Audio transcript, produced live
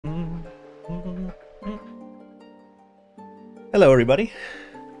Hello everybody,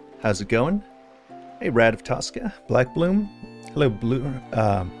 how's it going? Hey Rad of Tosca, Black Bloom, hello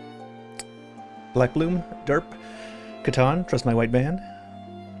Black Bloom, Derp, Catan, Trust My White Man.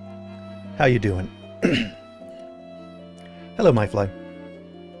 How you doing? Hello Myfly.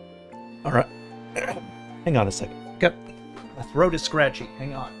 Alright, hang on a second. Got, my throat is scratchy,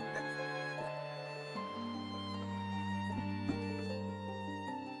 hang on.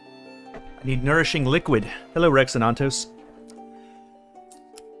 I need nourishing liquid. Hello Rex and Antos.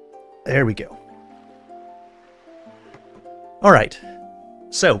 There we go. Alright,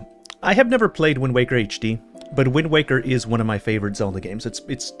 so, I have never played Wind Waker HD, but Wind Waker is one of my favorite Zelda games.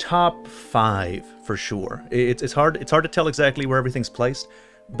 It's top 5 for sure. It's hard to tell exactly where everything's placed,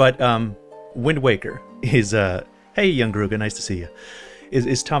 but Wind Waker is, hey Young Gruga, nice to see you,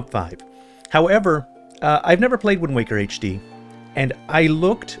 is top 5. However, I've never played Wind Waker HD, and I've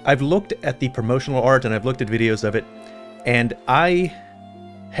looked at the promotional art and I've looked at videos of it, and I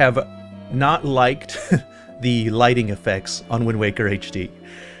have not liked the lighting effects on Wind Waker HD.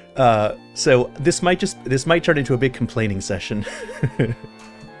 So this might turn into a big complaining session.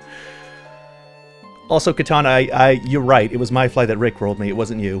 Also, Katana, you're right. It was Myfly that rickrolled me. It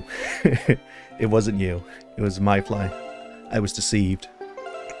wasn't you. It wasn't you. It was Myfly. I was deceived.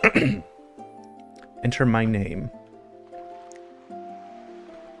 Enter my name.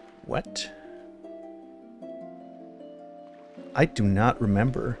 What? I do not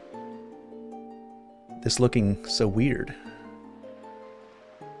remember this looking so weird.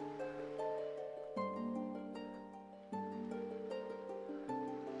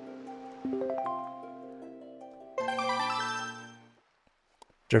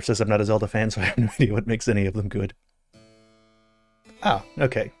 Jerf says I'm not a Zelda fan, so I have no idea what makes any of them good. Ah,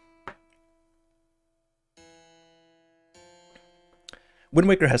 okay. Wind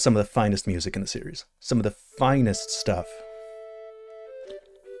Waker has some of the finest music in the series. Some of the finest stuff.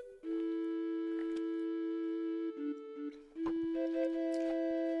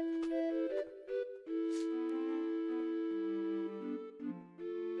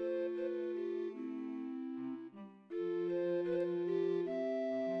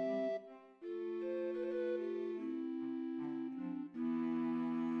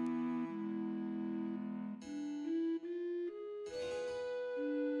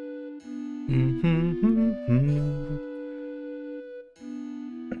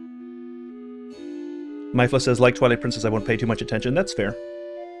 Myfla says, like Twilight Princess, I won't pay too much attention. That's fair.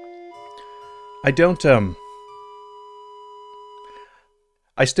 I don't,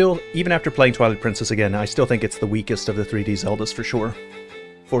 I still, even after playing Twilight Princess again, I still think it's the weakest of the 3D Zeldas for sure.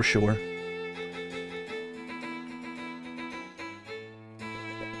 For sure.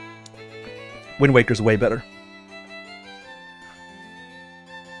 Wind Waker's way better.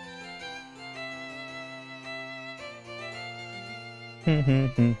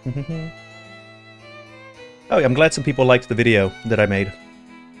 Oh, I'm glad some people liked the video that I made.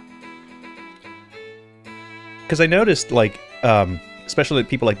 Because I noticed, like, especially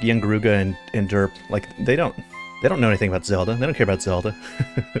people like Young Gruga and Derp, like, they don't know anything about Zelda. They don't care about Zelda.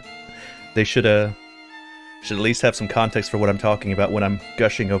 They should at least have some context for what I'm talking about when I'm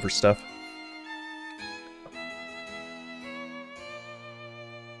gushing over stuff.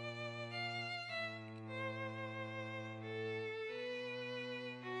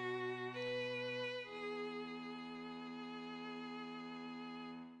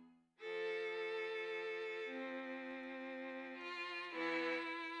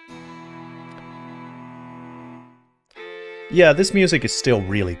 Yeah, this music is still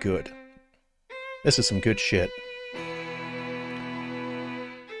really good. This is some good shit.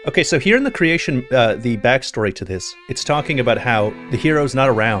 Okay, so here in the creation, the backstory to this, it's talking about how the hero's not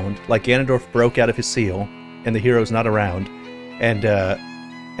around, like Ganondorf broke out of his seal, and the hero's not around, and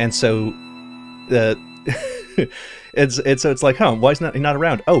so it's like, huh, why is he not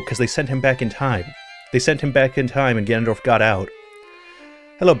around? Oh, because they sent him back in time. They sent him back in time, and Ganondorf got out.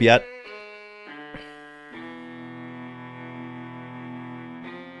 Hello, Biat.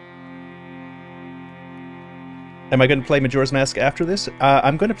 Am I going to play Majora's Mask after this?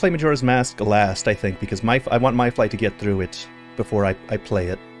 I'm going to play Majora's Mask last, I think, because I want Myfly to get through it before I play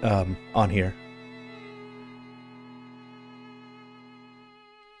it on here.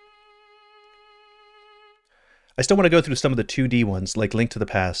 I still want to go through some of the 2D ones, like Link to the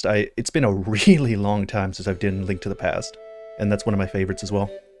Past. It's been a really long time since I've done Link to the Past, and that's one of my favorites as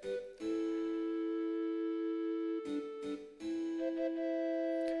well.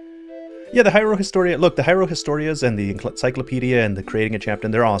 Yeah, the Hyrule Historia, look, the Hyrule Historias and the Encyclopedia and the Creating a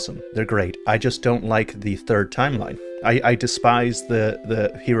Champion, they're awesome. They're great. I just don't like the third timeline. I despise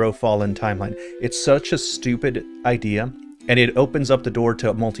the Hero Fallen timeline. It's such a stupid idea, and it opens up the door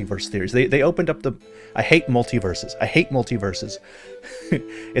to multiverse theories. They opened up the... I hate multiverses. I hate multiverses.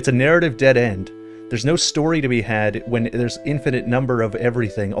 It's a narrative dead end. There's no story to be had when there's infinite number of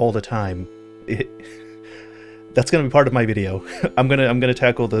everything all the time. That's going to be part of my video. I'm gonna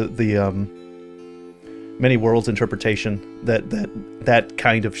tackle the many worlds interpretation that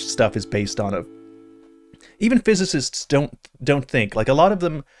kind of stuff is based on. Even physicists don't think, like, a lot of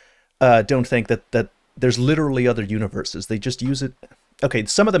them don't think that there's literally other universes. They just use it. Okay,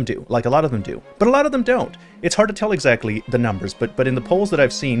 some of them do, like a lot of them do, but a lot of them don't. It's hard to tell exactly the numbers, but in the polls that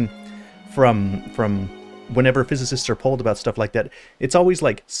I've seen from whenever physicists are polled about stuff like that, it's always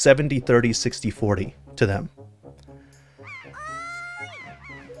like 70, 30, 60, 40 to them.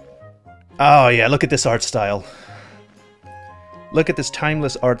 Oh yeah, look at this art style. Look at this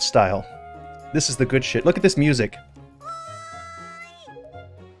timeless art style. This is the good shit. Look at this music.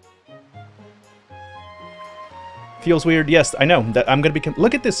 Feels weird. Yes, I know. That I'm gonna be.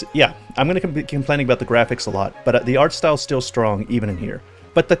 Look at this. Yeah, I'm gonna be complaining about the graphics a lot, but the art style's still strong even in here.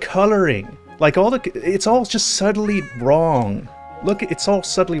 But the coloring, like it's all just subtly wrong. Look, it's all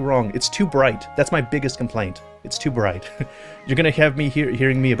subtly wrong. It's too bright. That's my biggest complaint. It's too bright. You're gonna have me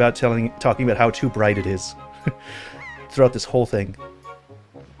hearing me about talking about how too bright it is throughout this whole thing.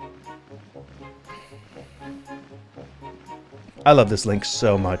 I love this Link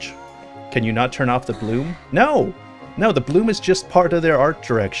so much. Can you not turn off the bloom? No! No, the bloom is just part of their art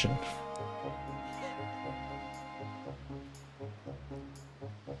direction.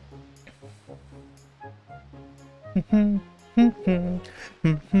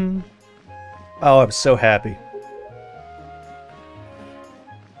 Oh, I'm so happy.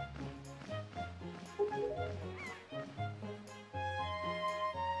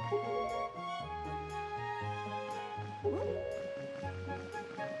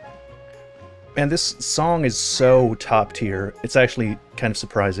 Man, this song is so top tier. It's actually kind of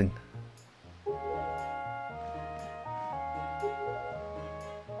surprising.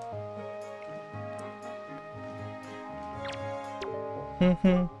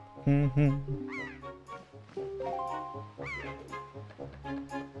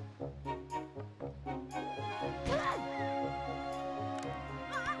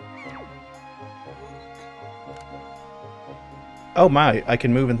 Oh my, I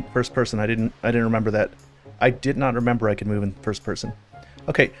can move in first person. I didn't remember that. I did not remember I could move in first person.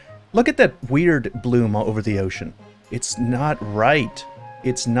 Okay, look at that weird bloom all over the ocean. It's not right.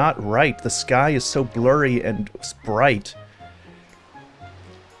 It's not right. The sky is so blurry and bright.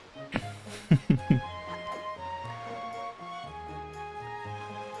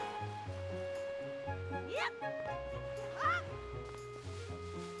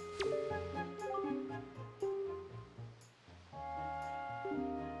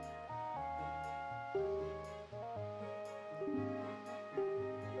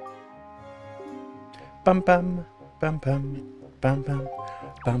 Bum bum bum bum bum bum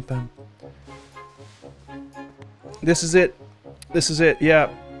bum bum. This is it. This is it. Yeah.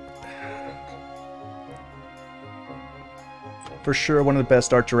 For sure, one of the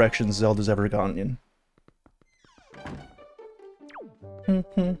best art directions Zelda's ever gone in.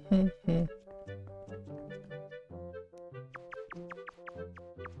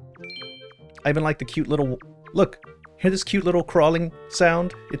 I even like the cute little... Look! Hear this cute little crawling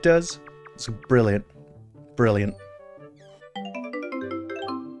sound it does? It's brilliant. Brilliant.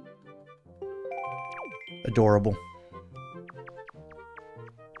 Adorable.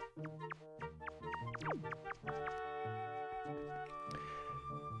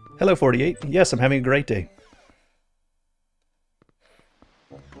 Hello, 48. Yes, I'm having a great day.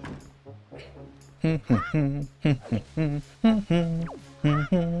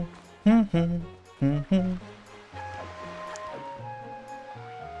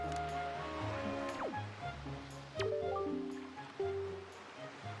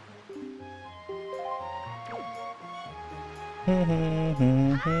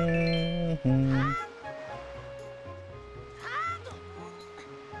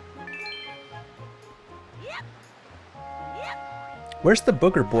 Where's the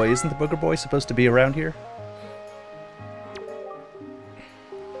Booger Boy? Isn't the Booger Boy supposed to be around here?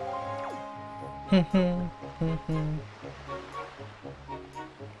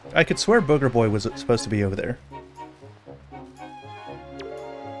 I could swear Booger Boy was supposed to be over there.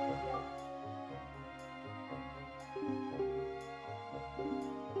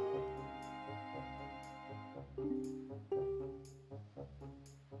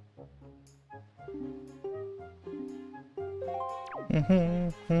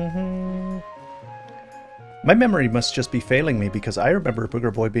 My memory must just be failing me because I remember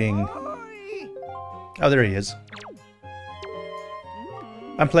Booger Boy being... Oh, there he is.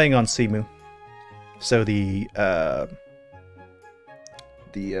 I'm playing on Cemu, so the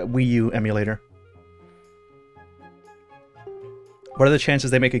Wii U emulator. What are the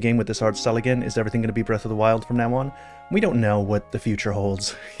chances they make a game with this art style again? Is everything going to be Breath of the Wild from now on? We don't know what the future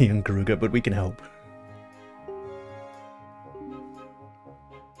holds, Ian Garuga, but we can hope.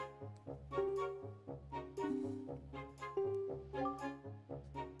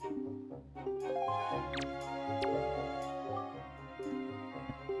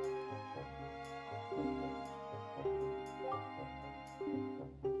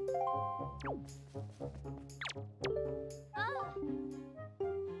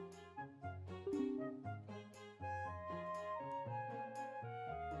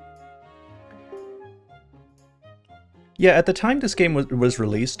 Yeah, at the time this game was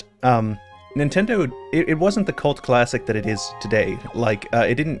released, Nintendo, it wasn't the cult classic that it is today. Like,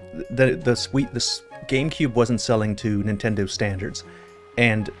 it didn't, the GameCube wasn't selling to Nintendo standards,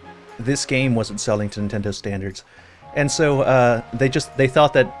 and this game wasn't selling to Nintendo standards, and so they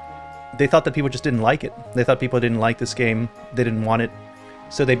thought that people just didn't like it. They thought people didn't like this game, they didn't want it,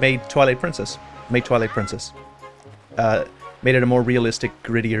 so they made Twilight Princess. Made it a more realistic,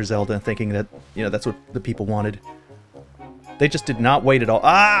 grittier Zelda, thinking that, you know, that's what the people wanted. They just did not wait at all.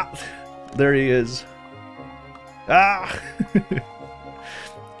 Ah! There he is. Ah!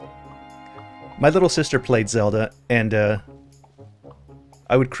 My little sister played Zelda, and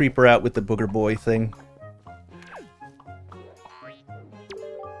I would creep her out with the booger boy thing.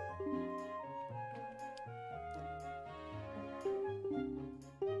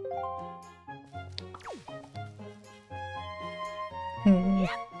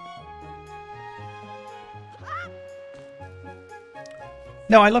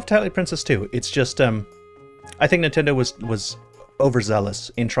 No, I love Twilight Princess too. It's just, I think Nintendo was overzealous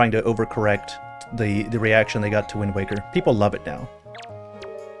in trying to overcorrect the reaction they got to Wind Waker. People love it now.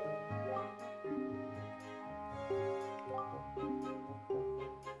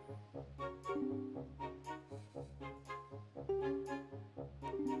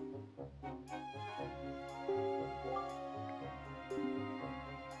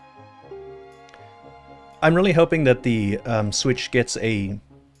 I'm really hoping that the Switch gets a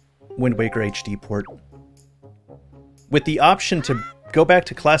Wind Waker HD port with the option to go back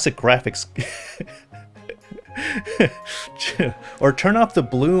to classic graphics. Or turn off the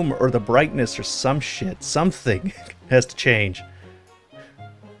bloom or the brightness or some shit. Something has to change.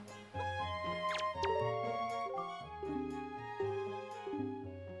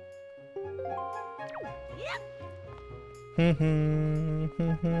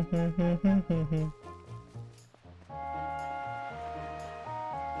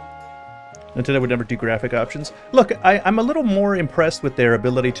 Nintendo would never do graphic options. Look, I'm a little more impressed with their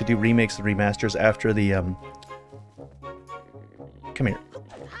ability to do remakes and remasters after the, Come here.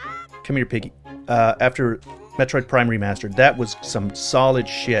 Come here, piggy. After Metroid Prime Remastered. That was some solid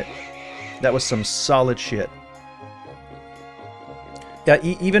shit. That was some solid shit. Yeah,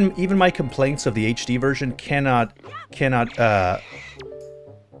 even my complaints of the HD version cannot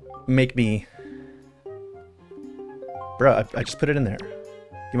make me... Bro, I just put it in there.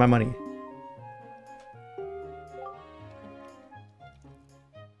 Give my money.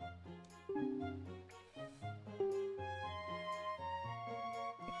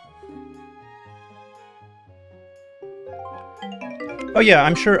 Oh yeah,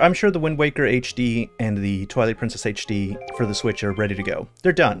 I'm sure the Wind Waker HD and the Twilight Princess HD for the Switch are ready to go.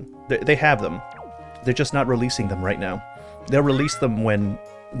 They're done. They have them. They're just not releasing them right now. They'll release them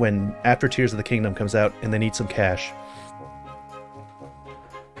when after Tears of the Kingdom comes out and they need some cash.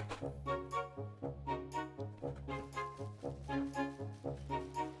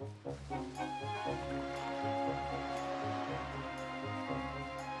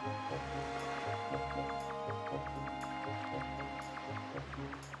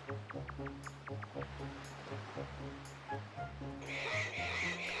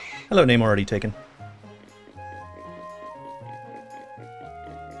 Hello, name already taken.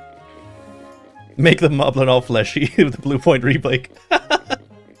 Make the moblin all fleshy with the Blue Point Replay.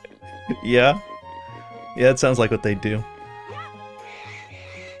 Yeah. Yeah, it sounds like what they do.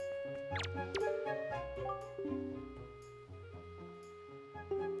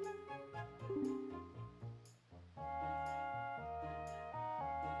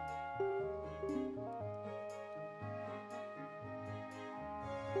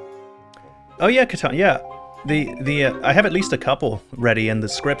 Oh yeah, Katana. Yeah, I have at least a couple ready, and the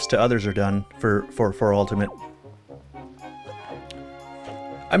scripts to others are done for Ultimate.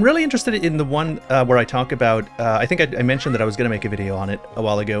 I'm really interested in the one where I talk about. I think I mentioned that I was going to make a video on it a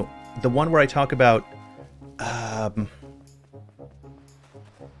while ago. The one where I talk about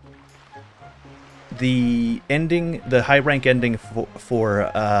the ending, the high rank ending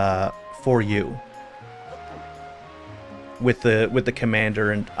for you with the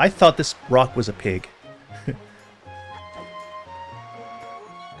commander, and I thought this rock was a pig.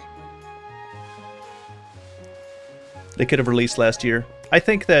 They could have released last year. I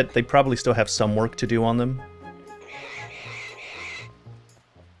think that they probably still have some work to do on them.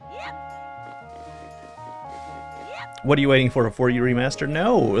 What are you waiting for? A 4U remaster?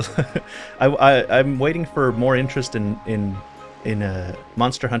 No, I'm waiting for more interest in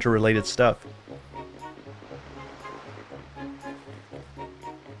Monster Hunter related stuff.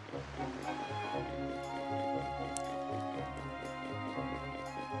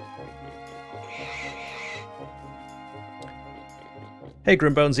 Hey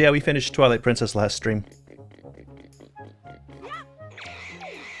Grimbones, yeah, we finished Twilight Princess last stream.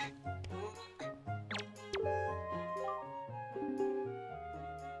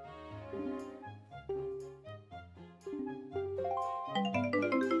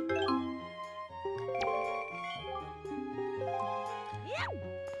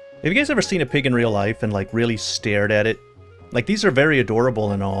 Have you guys ever seen a pig in real life and like really stared at it? Like, these are very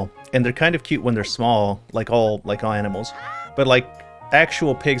adorable and all, and they're kind of cute when they're small, like all animals. But like,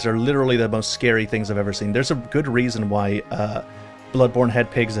 actual pigs are literally the most scary things I've ever seen. There's a good reason why Bloodborne had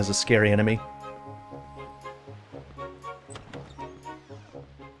pigs as a scary enemy.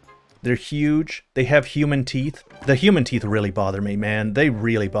 They're huge. They have human teeth. The human teeth really bother me, man. They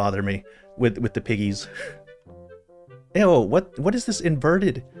really bother me with the piggies. Ew, what is this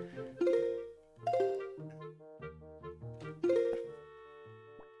inverted?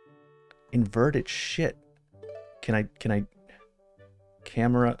 Inverted shit. Can I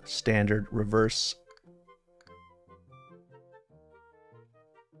camera standard reverse?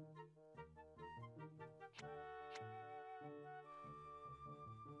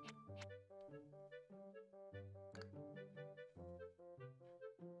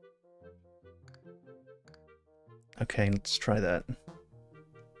 Okay, let's try that.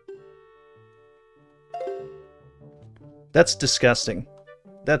 That's disgusting.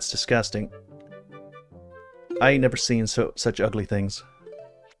 That's disgusting. I ain't never seen such ugly things.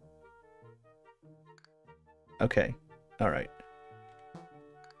 Okay, alright.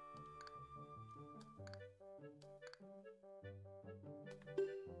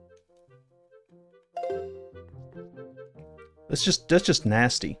 That's just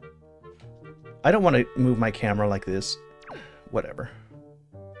nasty. I don't want to move my camera like this. Whatever.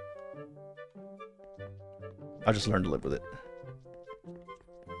 I'll just learn to live with it.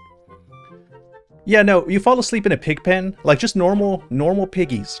 Yeah, no, you fall asleep in a pig pen, like just normal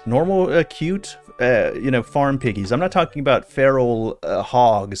piggies, normal, cute, you know, farm piggies. I'm not talking about feral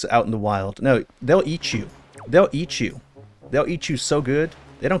hogs out in the wild. No, they'll eat you. They'll eat you. They'll eat you so good,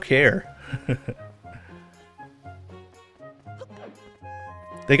 they don't care.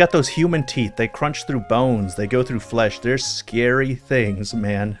 They got those human teeth. They crunch through bones. They go through flesh. They're scary things,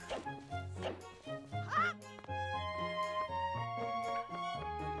 man.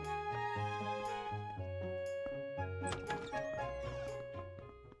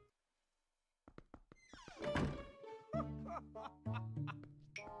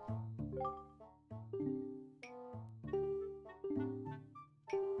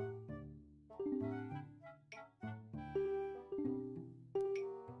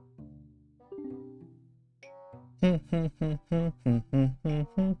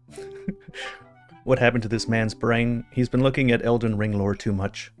 What happened to this man's brain? He's been looking at Elden Ring lore too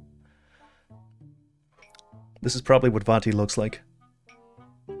much. This is probably what Vati looks like.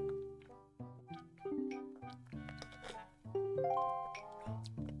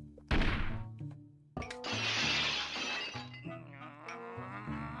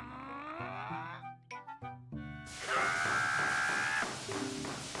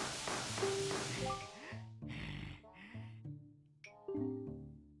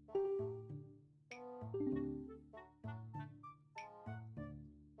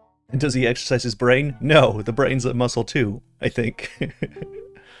 Does he exercise his brain? No, the brain's a muscle too, I think.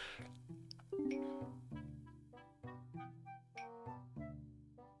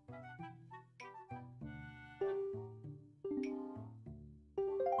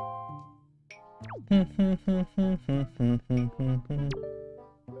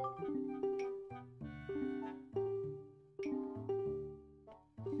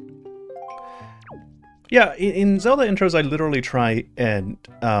 Yeah, in Zelda intros, I literally try and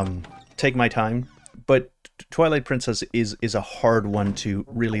take my time, but Twilight Princess is a hard one to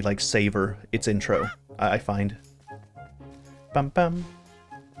really like savor its intro, I find. Bum bum.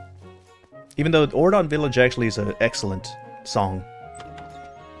 Even though Ordon Village actually is an excellent song.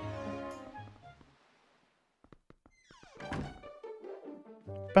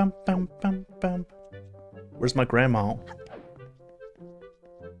 Bum, bum, bum, bum. Where's my grandma?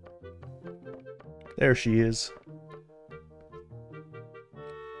 There she is.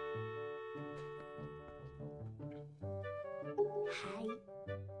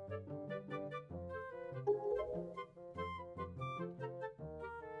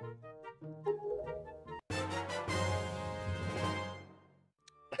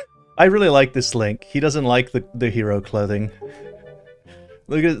 I really like this Link. He doesn't like the hero clothing.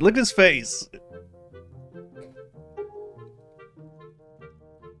 Look at his face.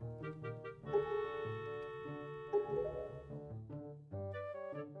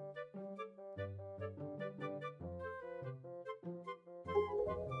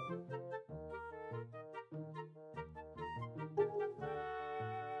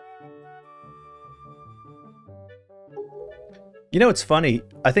 You know, it's funny.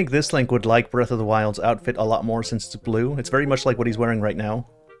 I think this Link would like Breath of the Wild's outfit a lot more since it's blue. It's very much like what he's wearing right now.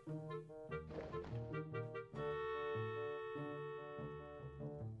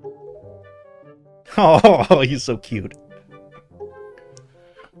 Oh, he's so cute.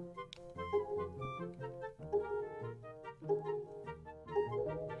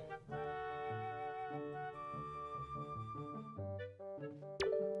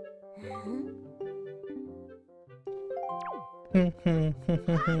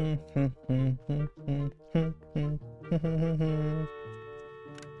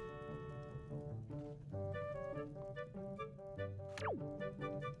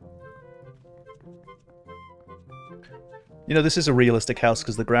 You know, this is a realistic house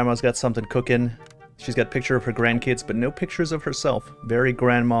because the grandma's got something cooking. She's got a picture of her grandkids, but no pictures of herself. Very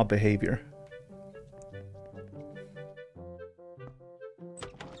grandma behavior.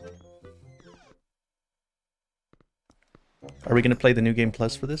 Are we going to play the New Game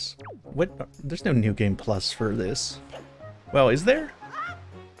Plus for this? What? There's no New Game Plus for this. Well, is there?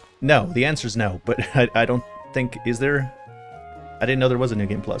 No, the answer's no, but I don't think... Is there? I didn't know there was a New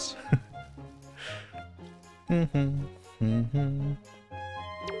Game Plus.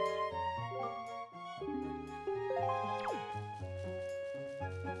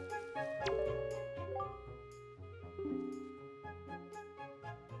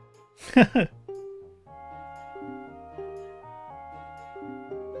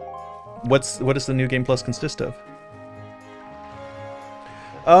 What does the New Game Plus consist of?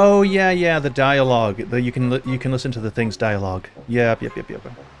 Oh yeah, the dialogue. You can listen to the thing's dialogue. Yep.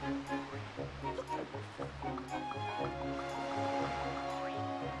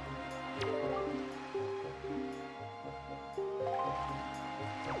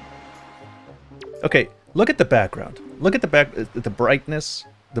 Okay, look at the background. Look at the brightness,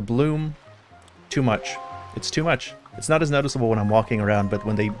 the bloom. Too much. It's too much. It's not as noticeable when I'm walking around, but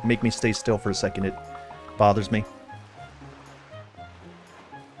when they make me stay still for a second, it bothers me.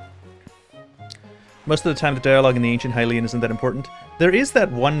 Most of the time, the dialogue in the Ancient Hylian isn't that important. There is that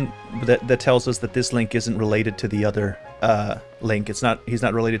one that tells us that this Link isn't related to the other Link. He's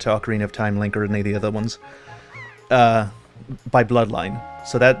not related to Ocarina of Time Link or any of the other ones by bloodline.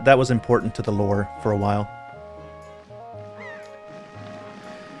 So that was important to the lore for a while.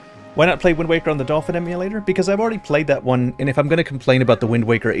 Why not play Wind Waker on the Dolphin emulator? Because I've already played that one, and if I'm going to complain about the Wind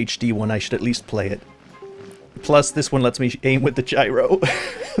Waker HD one, I should at least play it. Plus, this one lets me aim with the gyro,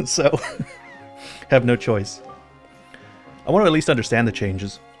 so have no choice. I want to at least understand the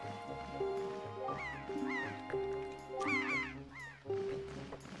changes.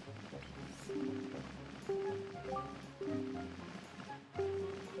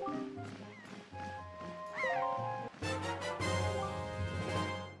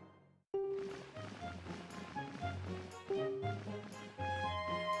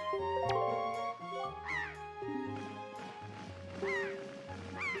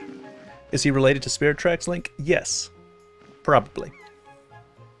 Is he related to Spirit Tracks Link? Yes. Probably.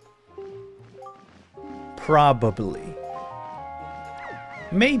 Probably.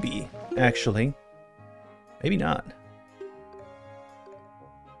 Maybe, actually. Maybe not.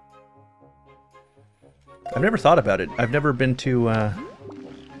 I've never thought about it. I've never been to,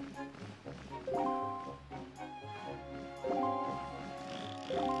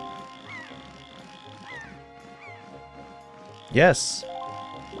 Yes.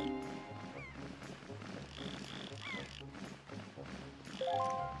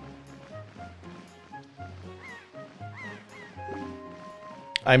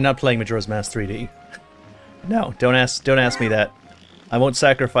 I'm not playing Majora's Mask 3D. No, don't ask me that. I won't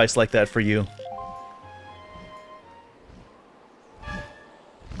sacrifice like that for you.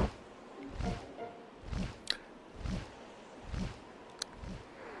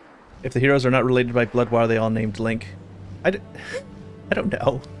 If the heroes are not related by blood, why are they all named Link? I don't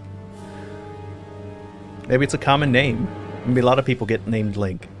know. Maybe it's a common name. Maybe a lot of people get named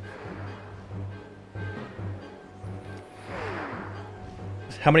Link.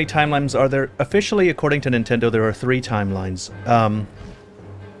 How many timelines are there? Officially, according to Nintendo, there are 3 timelines.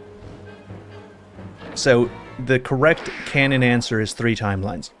 So, the correct canon answer is 3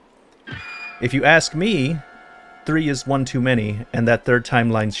 timelines. If you ask me, 3 is one too many, and that 3rd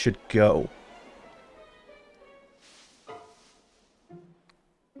timeline should go.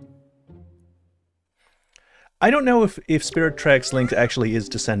 I don't know if Spirit Tracks Link actually is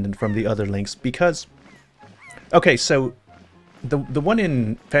descendant from the other Links, because... Okay, so... The one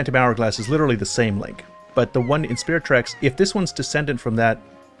in Phantom Hourglass is literally the same Link, but the one in Spirit Tracks, if this one's descendant from that,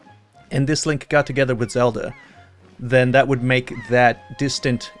 and this Link got together with Zelda, then that would make that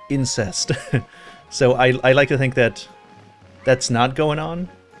distant incest. So I like to think that that's not going on.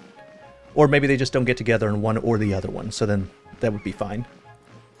 Or maybe they just don't get together in one or the other one, so then that would be fine.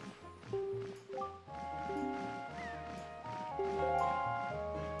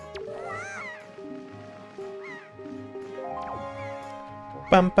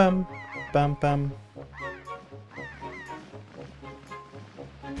 Bum bum, bum bum.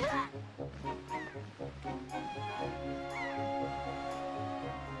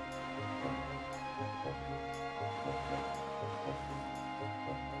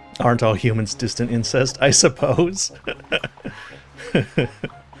 Aren't all humans distant incest, I suppose?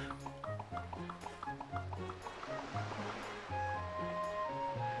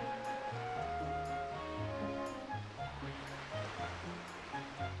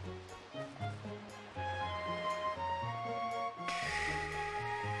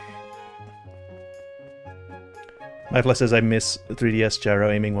 Myfla says I miss 3DS gyro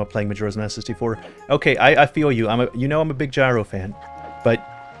aiming while playing Majora's Mask 64. Okay, I feel you. I'm a big gyro fan, but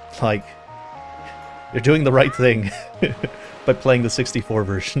like you're doing the right thing by playing the 64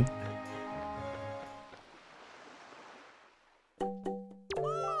 version.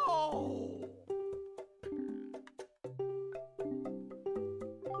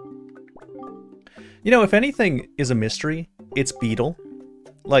 You know, if anything is a mystery, it's Beetle.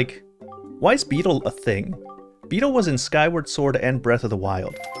 Like, why is Beetle a thing? Beetle was in Skyward Sword and Breath of the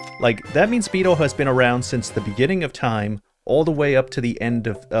Wild. Like, that means Beetle has been around since the beginning of time, all the way up to the end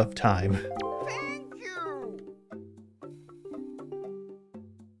of time. Thank you.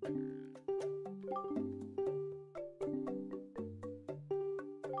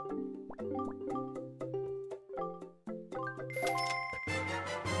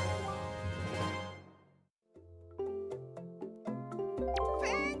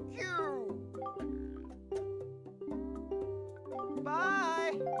 Thank you.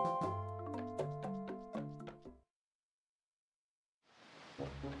 Bye.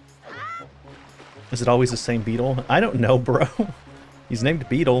 Is it always the same Beetle? I don't know, bro. He's named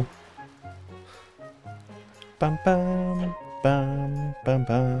Beetle. Bum bum bum bum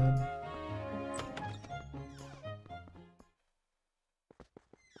bum.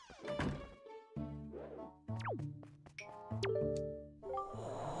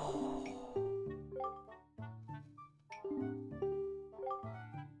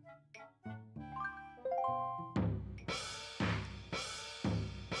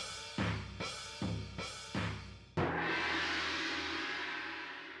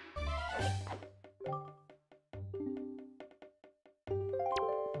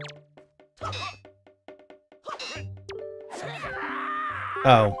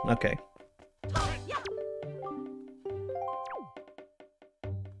 Oh, okay.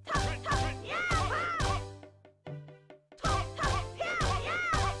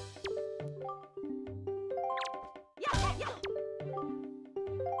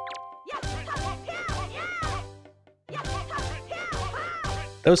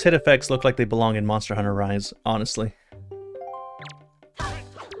 Those hit effects look like they belong in Monster Hunter Rise, honestly.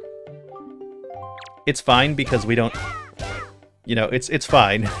 It's fine because we don't... You know, it's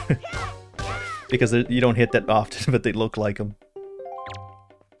fine. Because you don't hit that often, but they look like them.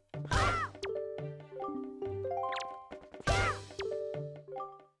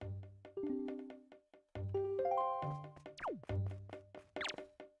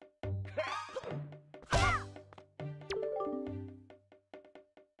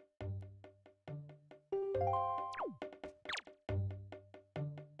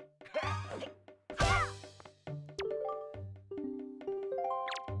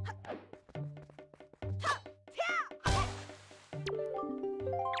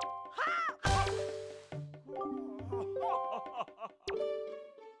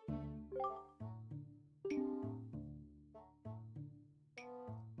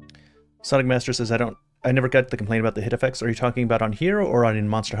 Sonic Master says, I don't I never got the complaint about the hit effects. Are you talking about on here or on in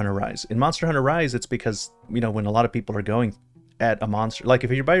Monster Hunter Rise? In Monster Hunter Rise, it's because, you know, when a lot of people are going at a monster, like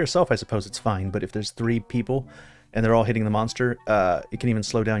if you're by yourself, I suppose it's fine, but if there's 3 people and they're all hitting the monster, it can even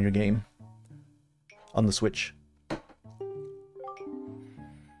slow down your game on the Switch.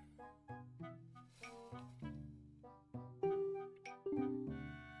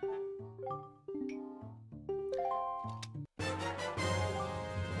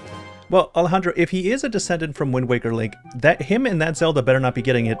 Well, Alejandro, if he is a descendant from Wind Waker Link, that him and that Zelda better not be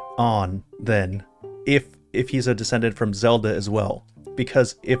getting it on then. If he's a descendant from Zelda as well,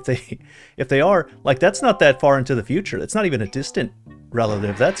 because if they are, like, that's not that far into the future. It's not even a distant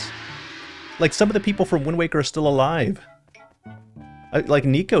relative. That's like some of the people from Wind Waker are still alive. Like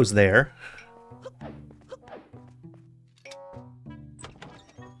Nico's there.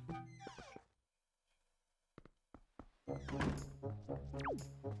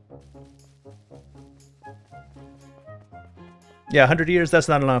 Yeah, 100 years, that's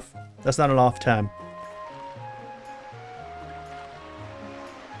not enough. That's not enough time.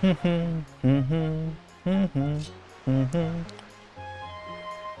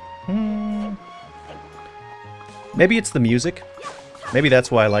 Maybe it's the music. Maybe that's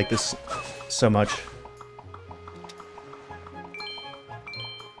why I like this so much.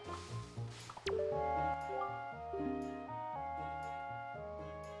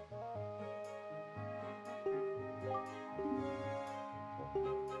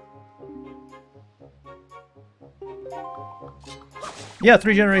 Yeah,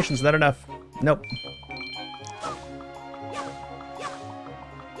 3 generations, not enough. Nope.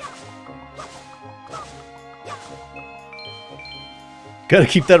 Gotta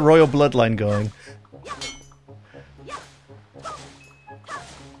keep that royal bloodline going.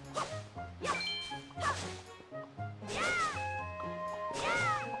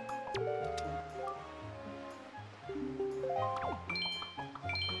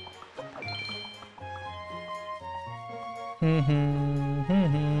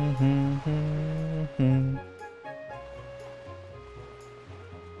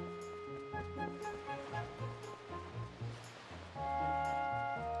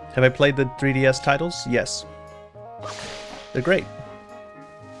 Have I played the 3DS titles? Yes. They're great.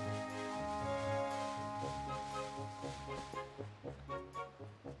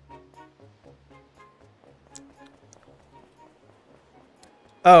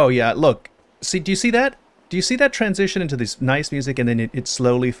 Oh yeah, look. See, do you see that? Do you see that transition into this nice music and then it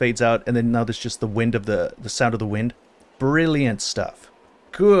slowly fades out and then now there's just the wind of the sound of the wind? Brilliant stuff.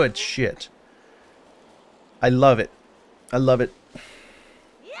 Good shit. I love it. I love it.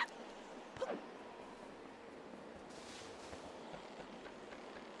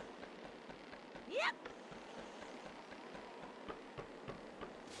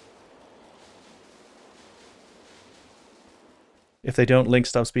 If they don't, Link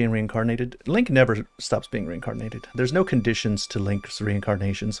stops being reincarnated. Link never stops being reincarnated. There's no conditions to Link's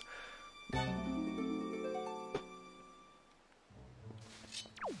reincarnations.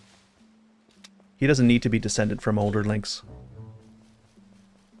 He doesn't need to be descended from older Links.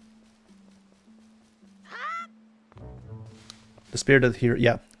 The spirit of the hero...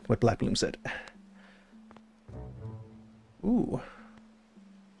 Yeah, what Black Bloom said. Ooh.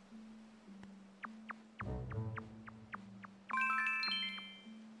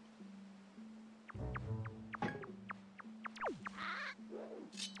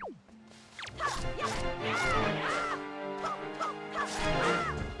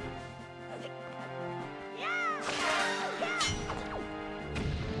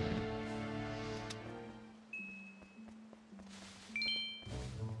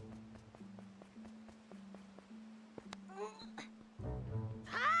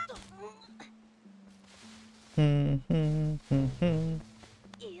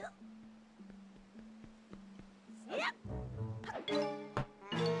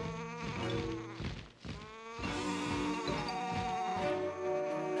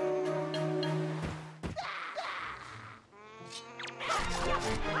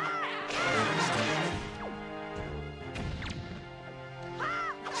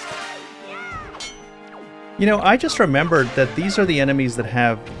 You know, I just remembered that these are the enemies that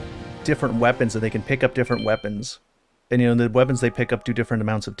have different weapons and they can pick up different weapons. And, you know, the weapons they pick up do different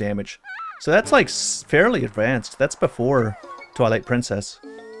amounts of damage. So that's, like, fairly advanced. That's before Twilight Princess.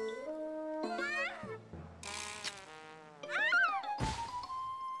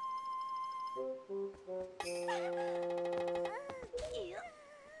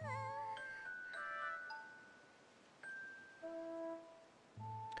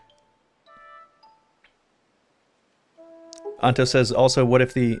 Anto says, also, what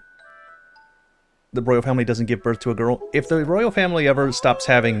if the... the royal family doesn't give birth to a girl. If the royal family ever stops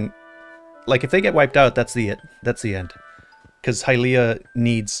having, like, if they get wiped out, that's the end. Because Hylia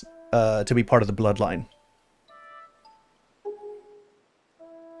needs to be part of the bloodline.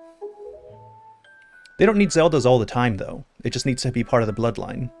 They don't need Zeldas all the time, though. It just needs to be part of the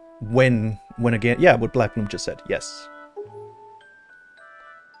bloodline. When again, yeah, what Black Bloom just said, yes.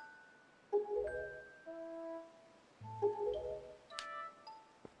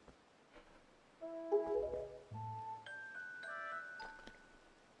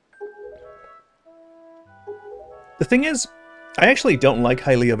 The thing is, I actually don't like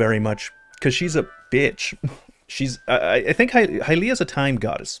Hylia very much, because she's a bitch. I think Hylia's a time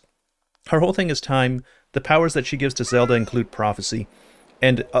goddess. Her whole thing is time. The powers that she gives to Zelda include prophecy.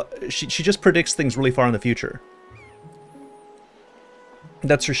 And she just predicts things really far in the future.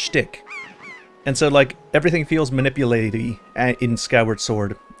 That's her shtick. And so, like, everything feels manipulated in Skyward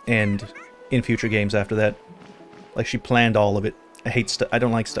Sword and in future games after that. Like, she planned all of it. I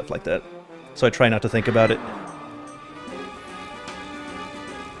don't like stuff like that. So I try not to think about it.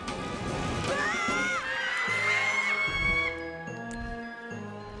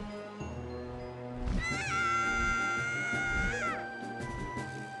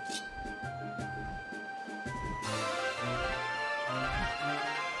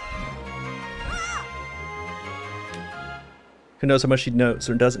 Who knows how much she knows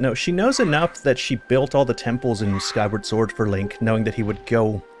or doesn't know? She knows enough that she built all the temples in Skyward Sword for Link, knowing that he would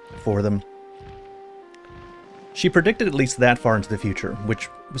go for them. She predicted at least that far into the future, which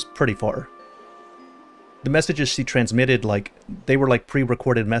was pretty far. The messages she transmitted, like, they were like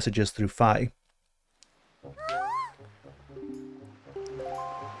pre-recorded messages through Fi.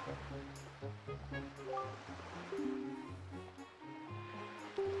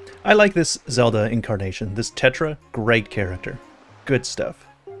 I like this Zelda incarnation. This Tetra, great character. Good stuff.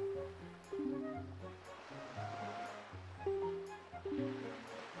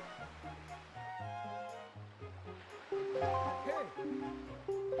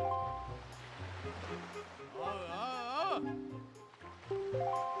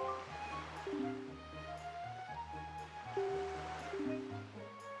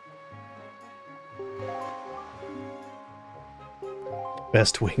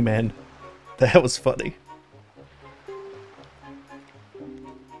 Best wingman. That was funny.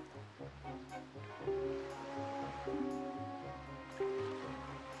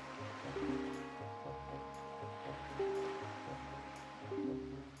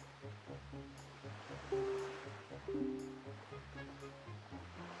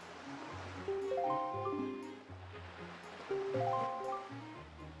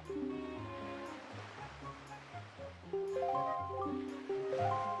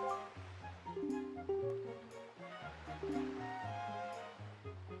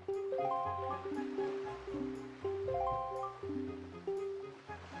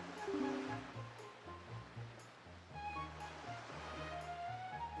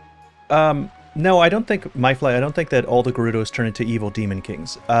 No, I don't think, I don't think that all the Gerudos turn into evil Demon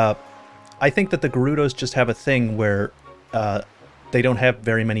Kings. I think that the Gerudos just have a thing where they don't have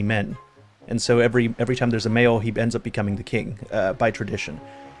very many men. And so every time there's a male, he ends up becoming the king, by tradition.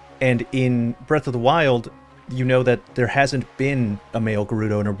 And in Breath of the Wild, you know that there hasn't been a male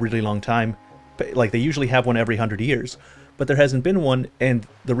Gerudo in a really long time. Like, they usually have one every 100 years. But there hasn't been one, and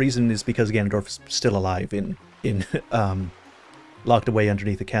the reason is because Ganondorf's still alive locked away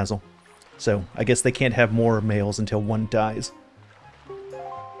underneath the castle. So, I guess they can't have more males until one dies.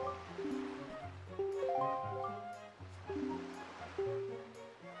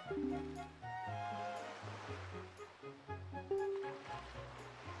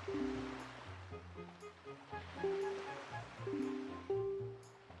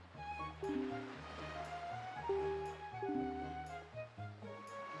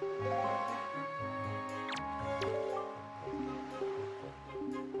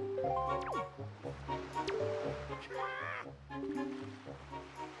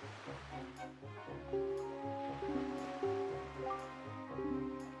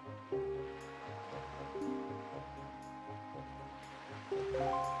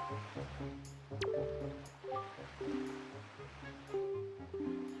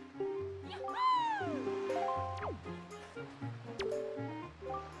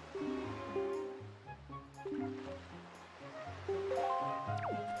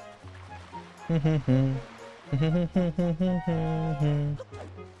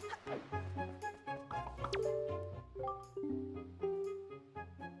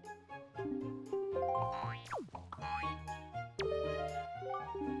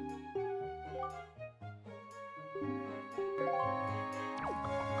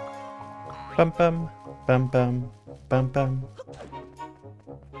 Bum bum bum bum bum bum.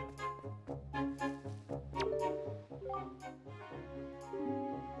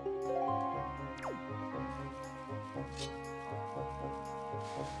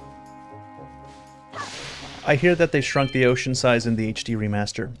 I hear that they shrunk the ocean size in the HD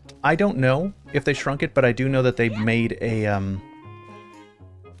remaster. I don't know if they shrunk it, but I do know that they made a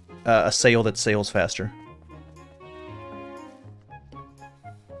sail that sails faster.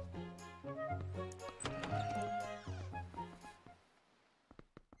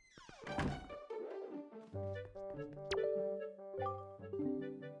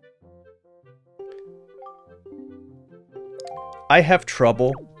 I have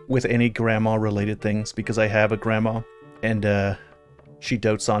trouble with any grandma-related things because I have a grandma, and she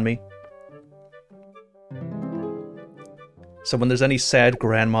dotes on me. So when there's any sad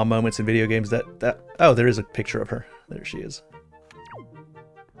grandma moments in video games, oh, there is a picture of her. There she is.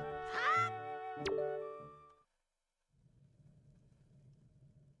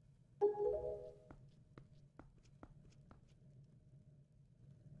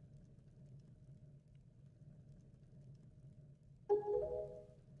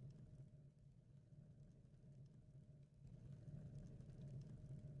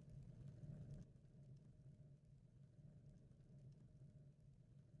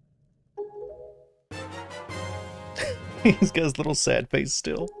 He's got his little sad face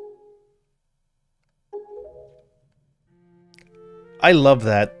still. I love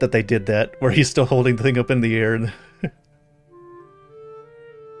that they did that, where he's still holding the thing up in the air. And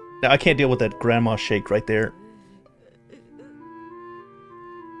now, I can't deal with that grandma shake right there.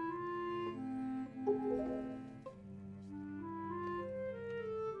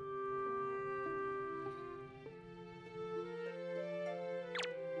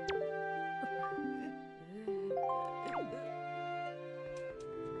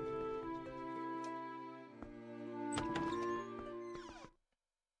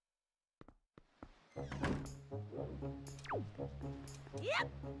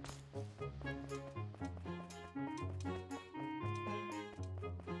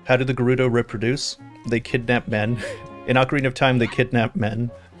 How do the Gerudo reproduce? They kidnap men. In Ocarina of Time, they kidnap men.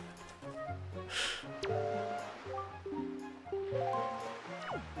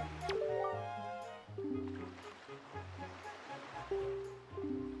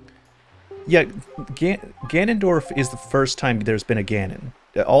 Yeah, Ganondorf is the first time there's been a Ganon.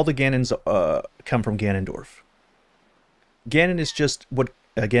 All the Ganons come from Ganondorf. Ganon is just what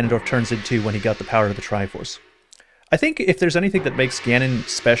Ganondorf turns into when he got the power of the Triforce. I think if there's anything that makes Ganon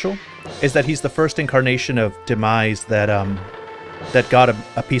special, is that he's the first incarnation of Demise that got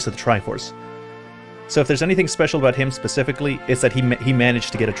a piece of the Triforce. So if there's anything special about him specifically, it's that he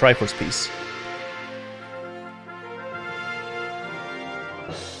managed to get a Triforce piece.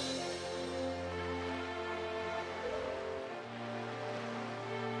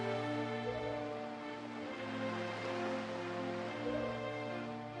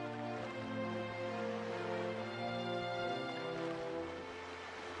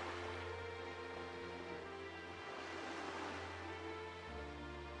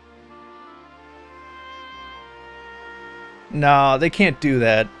 Nah, they can't do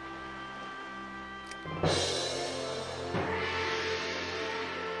that.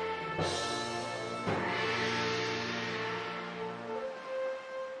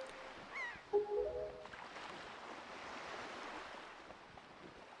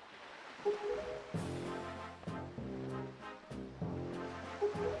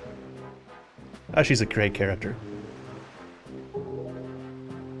 Oh, she's a great character.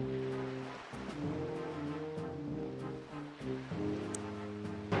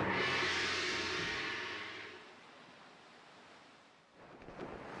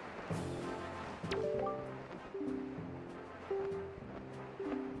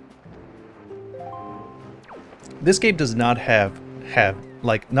 This game does not have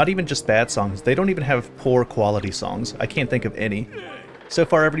like, not even just bad songs. They don't even have poor quality songs. I can't think of any. So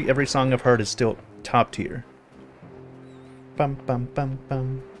far, every song I've heard is still top tier. Bum bum bum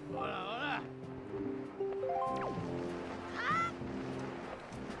bum.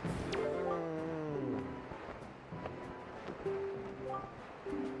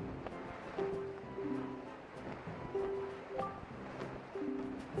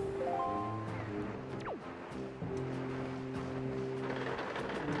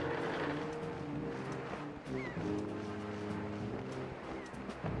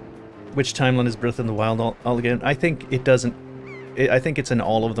 Which timeline is Breath in the Wild all again? I think it doesn't. I think it's in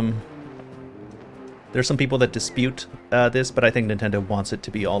all of them. There's some people that dispute this, but I think Nintendo wants it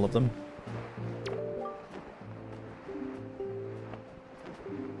to be all of them.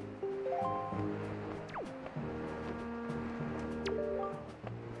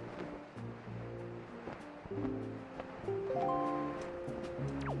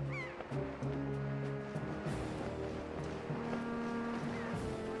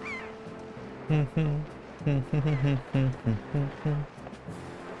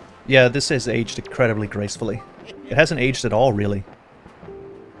 Yeah, this has aged incredibly gracefully. It hasn't aged at all, really.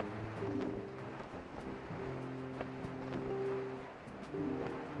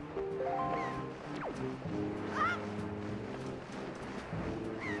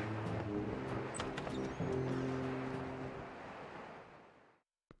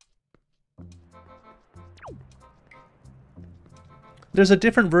 There's a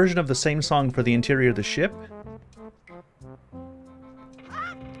different version of the same song for the interior of the ship.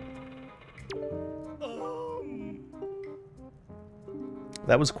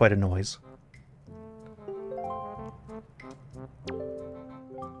 That was quite a noise.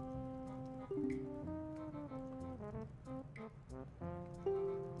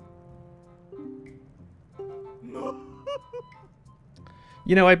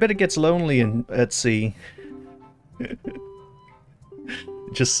 You know, I bet it gets lonely at sea.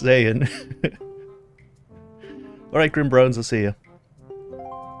 Just saying. Alright, Grim Brones, I'll see you.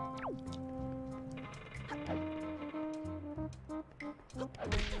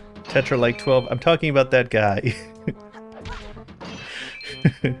 Tetra like 12. I'm talking about that guy.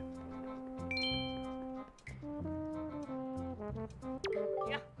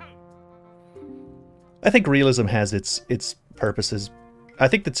 I think realism has its purposes. I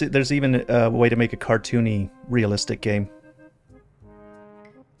think there's even a way to make a cartoony, realistic game.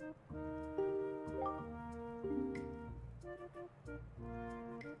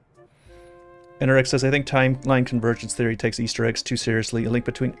 NRX says, I think timeline convergence theory takes Easter eggs too seriously. A link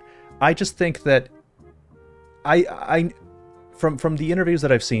between... I just think that... From the interviews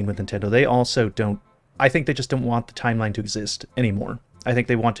that I've seen with Nintendo, they also don't... I think they just don't want the timeline to exist anymore. I think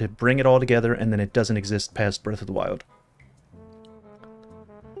they want to bring it all together and then it doesn't exist past Breath of the Wild.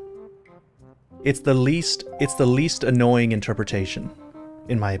 It's the least annoying interpretation,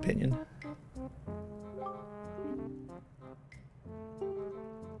 in my opinion.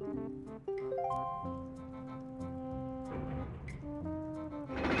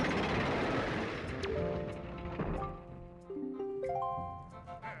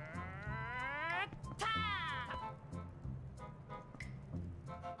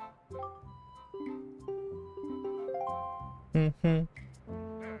 Mm-hmm.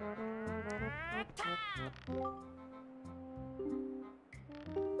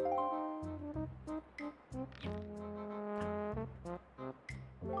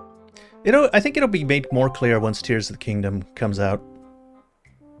 I think it'll be made more clear once Tears of the Kingdom comes out.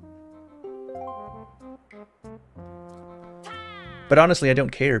 But honestly, I don't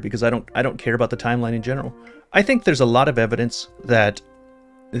care because I don't care about the timeline in general. I think there's a lot of evidence that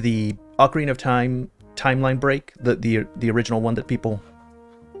the Ocarina of Time timeline break, the original one that people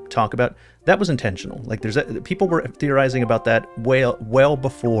talk about, that was intentional. Like people were theorizing about that well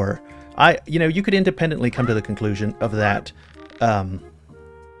before. You could independently come to the conclusion of that.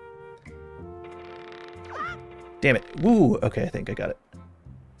 Damn it. Woo! Okay, I think I got it.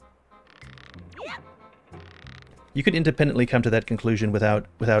 You could independently come to that conclusion without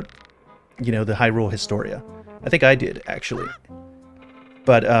the Hyrule Historia. I think I did, actually.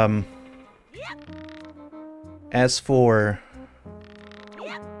 But, as for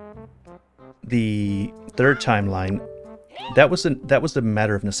the third timeline, that was a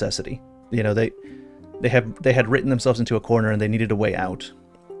matter of necessity. You know, they had written themselves into a corner and they needed a way out.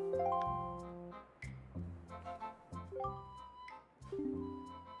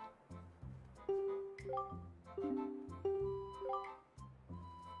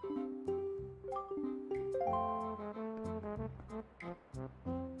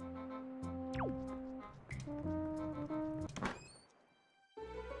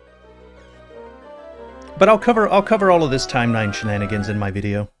 But I'll cover all of this timeline shenanigans in my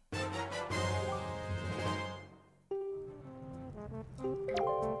video.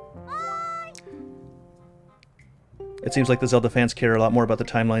 It seems like the Zelda fans care a lot more about the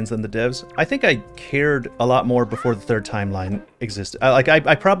timelines than the devs. I think I cared a lot more before the third timeline existed.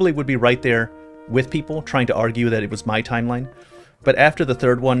 I probably would be right there with people trying to argue that it was my timeline. But after the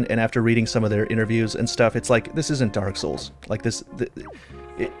third one and after reading some of their interviews and stuff, it's like, this isn't Dark Souls. Like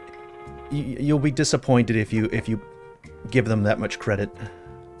you'll be disappointed if you give them that much credit.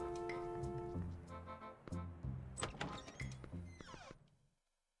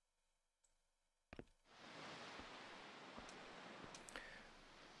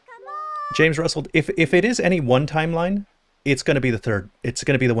 James Russell, if it is any one timeline, it's going to be the third. It's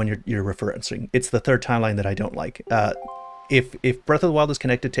going to be the one you're referencing. It's the third timeline that I don't like. If Breath of the Wild is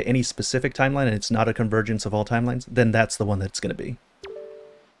connected to any specific timeline and it's not a convergence of all timelines, then that's the one that's going to be.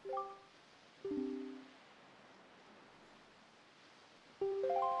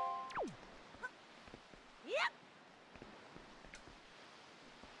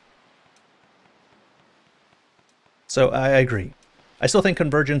 So I agree. I still think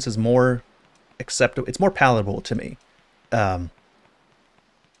Convergence is more acceptable. It's more palatable to me,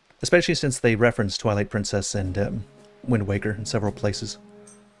 especially since they reference Twilight Princess and Wind Waker in several places.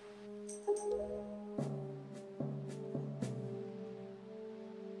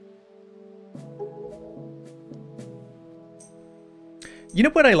 You know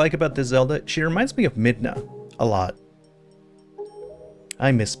what I like about this Zelda? She reminds me of Midna a lot.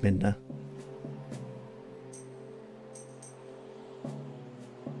 I miss Midna.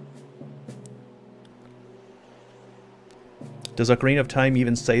 Does Ocarina of Time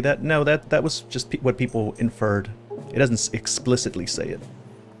even say that? No, that was just what people inferred. It doesn't explicitly say it.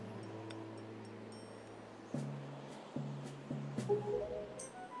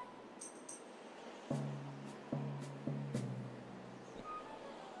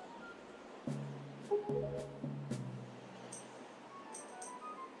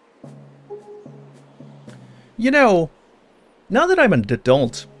 You know, now that I'm an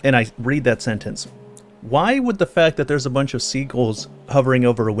adult and I read that sentence, why would the fact that there's a bunch of seagulls hovering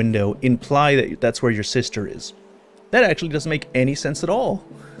over a window imply that that's where your sister is? That actually doesn't make any sense at all.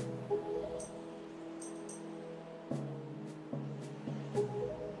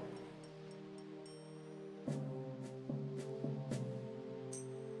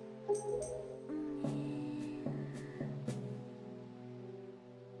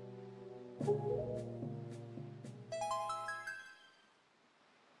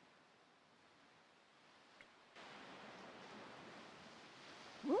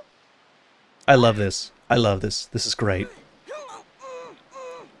 I love this. I love this. This is great.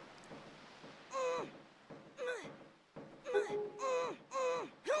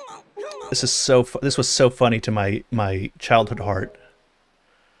 This is so. This was so funny to my childhood heart.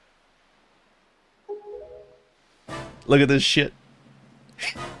 Look at this shit.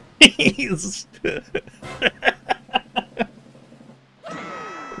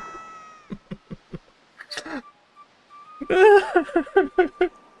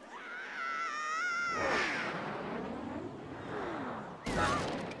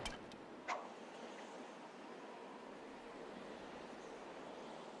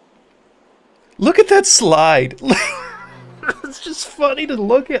 Look at that slide. It's just funny to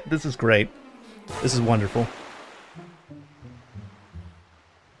look at. This is great. This is wonderful.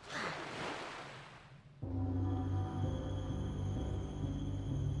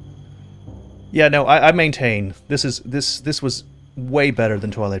 Yeah, no, I maintain this was way better than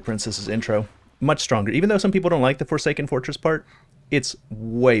Twilight Princess's intro. Much stronger. Even though some people don't like the Forsaken Fortress part, it's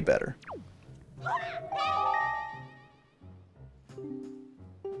way better.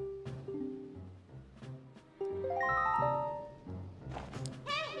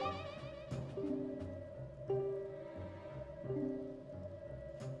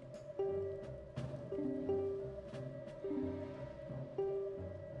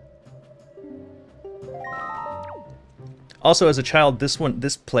 Also, as a child,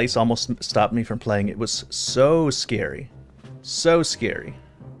 this place almost stopped me from playing. It was so scary. So scary.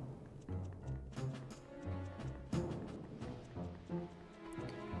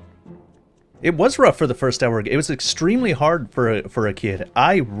 It was rough for the first hour. It was extremely hard for a kid.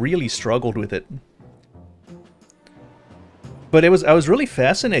 I really struggled with it. But I was really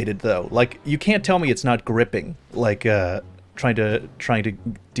fascinated though. Like, you can't tell me it's not gripping, like trying to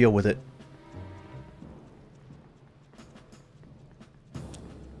deal with it.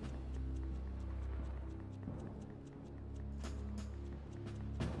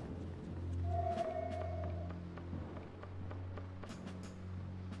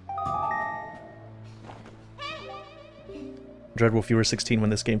 Dreadwolf, you were 16 when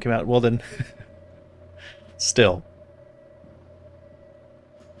this game came out. Well then, still.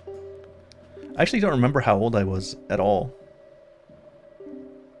 I actually don't remember how old I was at all.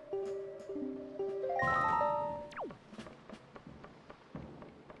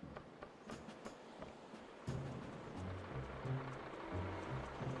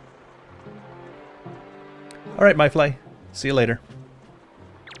 Alright, MyFly. See you later.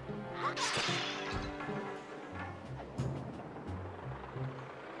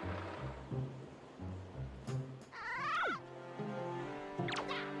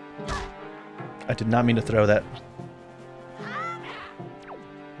 I did not mean to throw that.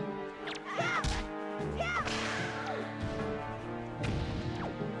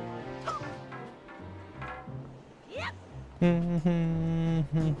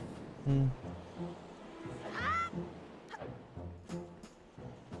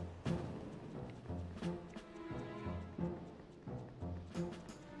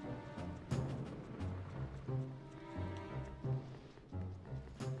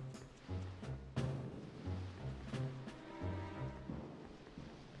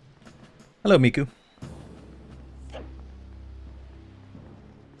 Hello, Miku.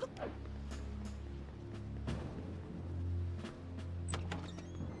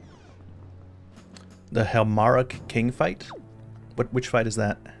 The Helmarik King fight? Which fight is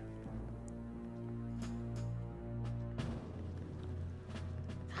that?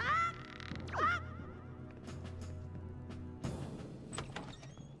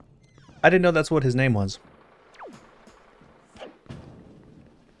 I didn't know that's what his name was.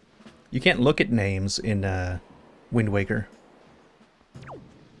 You can't look at names in Wind Waker.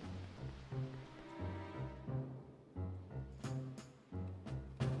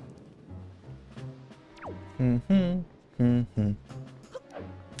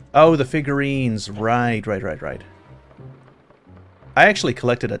 Oh, the figurines. Right. I actually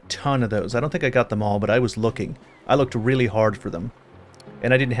collected a ton of those. I don't think I got them all, but I was looking. I looked really hard for them.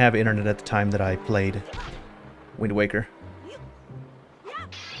 And I didn't have internet at the time that I played Wind Waker.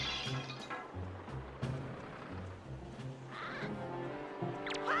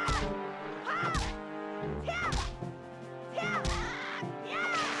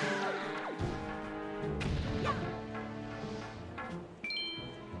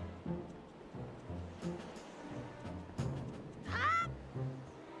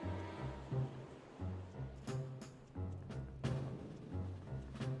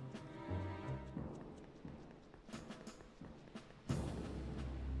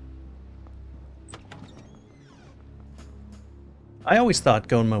 I always thought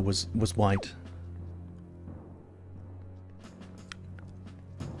Gonma was white.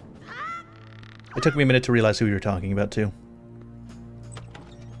 It took me a minute to realize who you were talking about, too.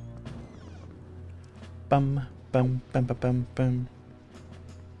 Bum, bum, bum, bum, bum, bum.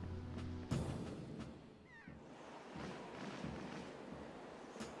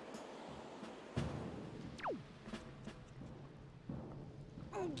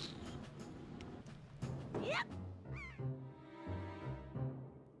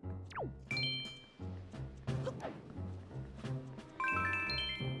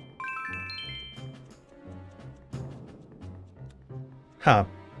 Huh.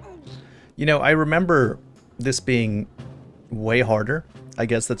 You know, I remember this being way harder. I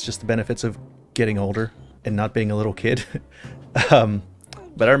guess that's just the benefits of getting older and not being a little kid. But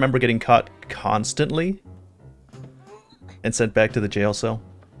I remember getting caught constantly and sent back to the jail cell.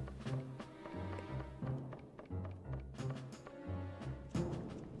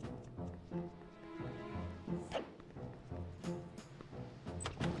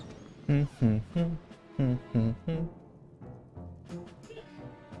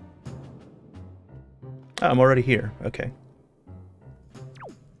 Oh, I'm already here. Okay.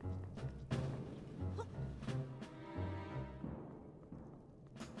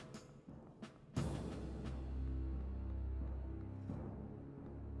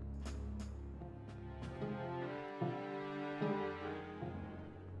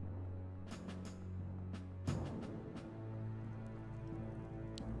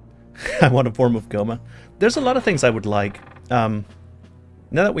 I want a form of Goma. There's a lot of things I would like.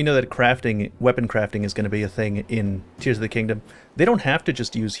 Now that we know that crafting, weapon crafting is going to be a thing in Tears of the Kingdom, they don't have to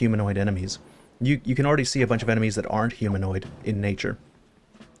just use humanoid enemies. You can already see a bunch of enemies that aren't humanoid in nature,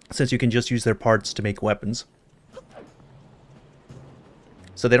 since you can just use their parts to make weapons.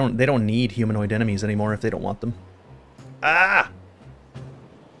 So they don't need humanoid enemies anymore if they don't want them. Ah!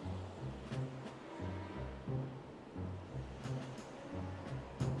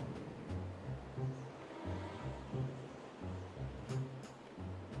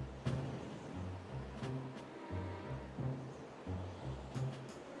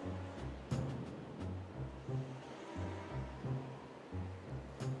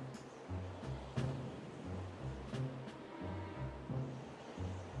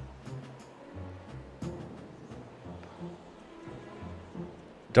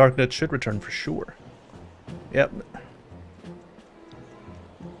 Darknet should return for sure. Yep.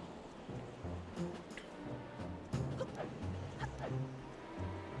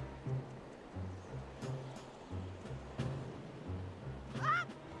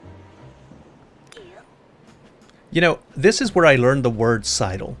 You know, this is where I learned the word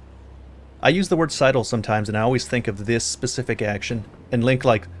sidle. I use the word sidle sometimes, and I always think of this specific action. And Link,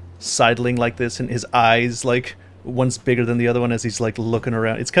 like, sidling like this, and his eyes, like, one's bigger than the other one as he's, like, looking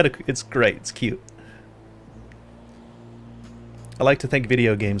around. It's it's great. It's cute. I like to thank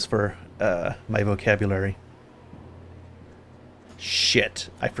video games for my vocabulary. Shit,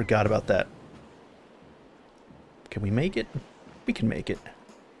 I forgot about that. Can we make it? We can make it.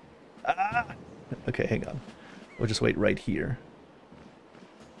 Ah! Okay, hang on. We'll just wait right here.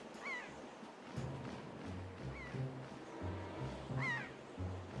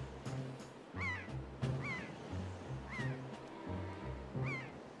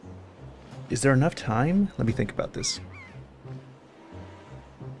 Is there enough time? Let me think about this.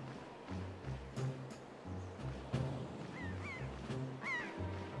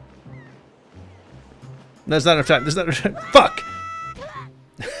 There's not enough time. There's not enough time. Fuck!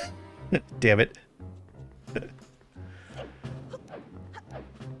 Damn it.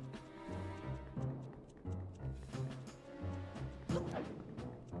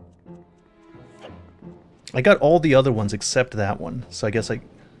 I got all the other ones except that one, so I guess I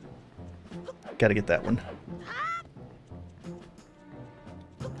gotta get that one.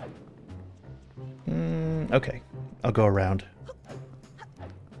 Okay, I'll go around.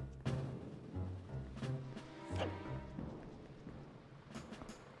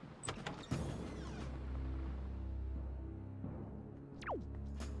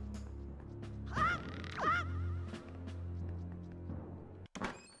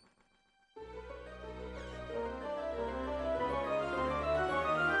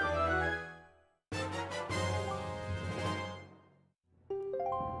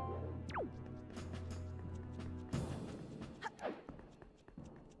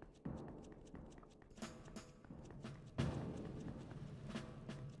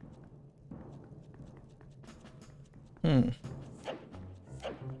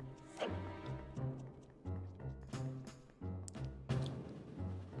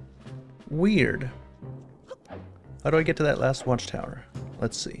 Weird. How do I get to that last watchtower?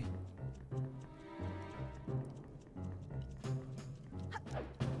 Let's see.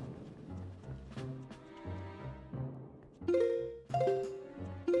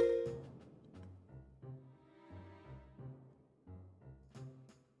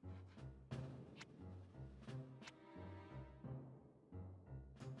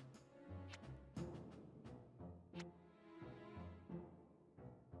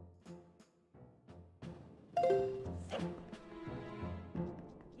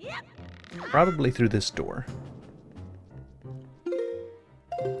 Probably through this door.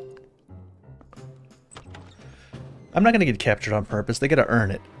 I'm not gonna get captured on purpose. They gotta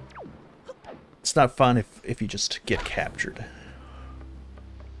earn it. It's not fun if you just get captured.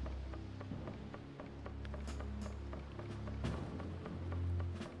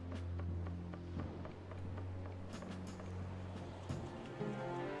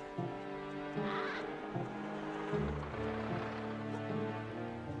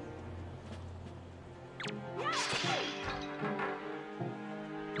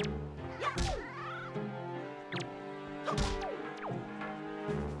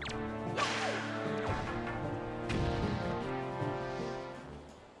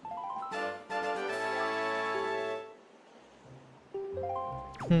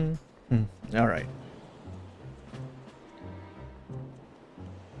 All right.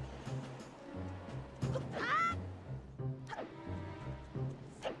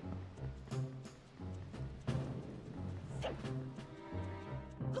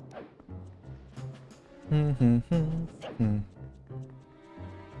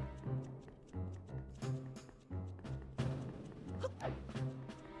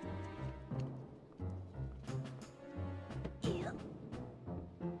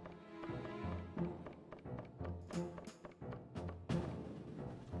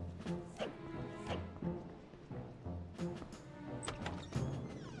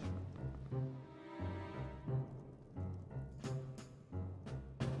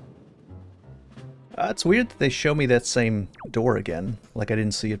 It's weird that they show me that same door again, like I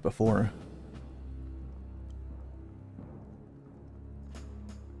didn't see it before.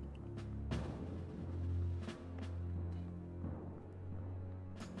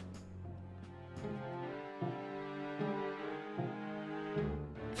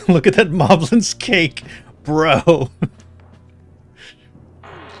 Look at that Moblin's cake, bro.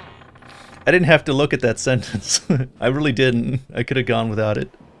 I didn't have to look at that sentence. I really didn't. I could have gone without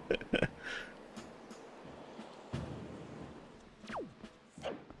it.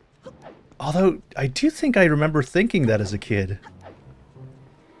 Although, I do think I remember thinking that as a kid.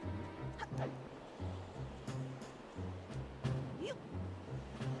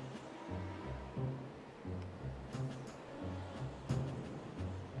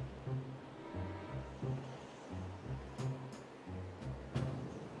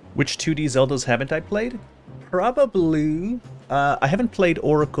 Which 2D Zeldas haven't I played? Probably... I haven't played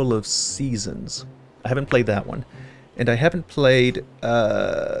Oracle of Seasons. I haven't played that one. And I haven't played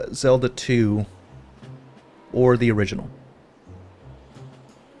Zelda 2 or the original.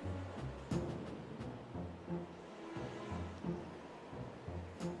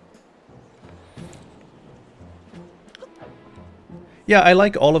 Yeah, I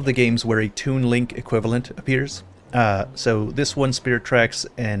like all of the games where a Toon Link equivalent appears. So this one, Spirit Tracks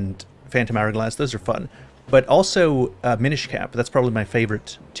and Phantom Hourglass, those are fun. But also Minish Cap, that's probably my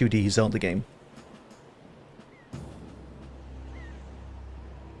favorite 2D Zelda game.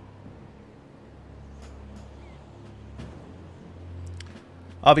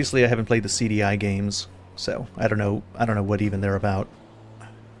 Obviously, I haven't played the CDI games, so I don't know what even they're about.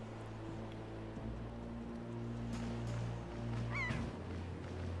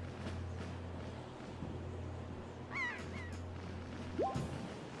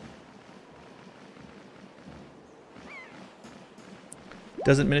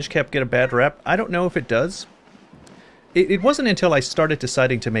 Doesn't Minish Cap get a bad rap? I don't know if it does. It wasn't until I started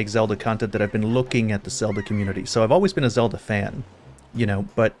deciding to make Zelda content that I've been looking at the Zelda community. So I've always been a Zelda fan, you know,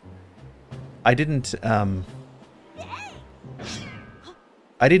 but I didn't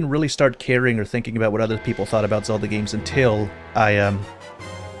really start caring or thinking about what other people thought about Zelda games until I,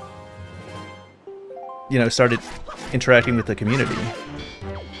 you know, started interacting with the community.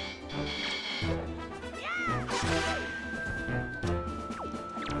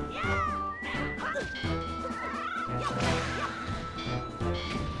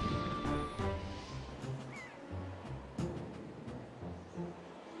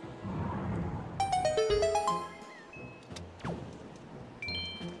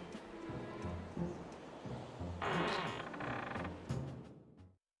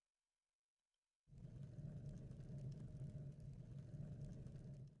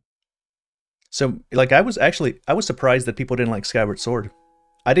 So, like, I was surprised that people didn't like Skyward Sword.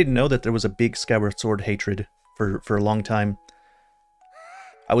 I didn't know that there was a big Skyward Sword hatred for a long time.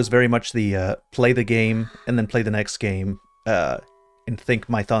 I was very much the play the game and then play the next game and think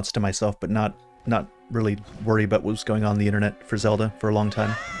my thoughts to myself, but not really worry about what was going on the internet for Zelda for a long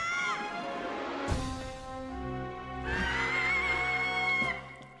time.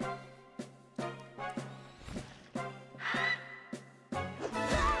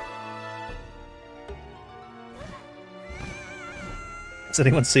 Has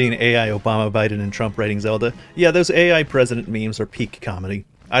anyone seen AI Obama, Biden, and Trump writing Zelda? Yeah, those AI president memes are peak comedy.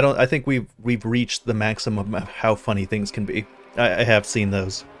 I think we've reached the maximum of how funny things can be. I have seen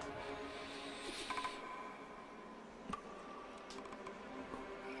those.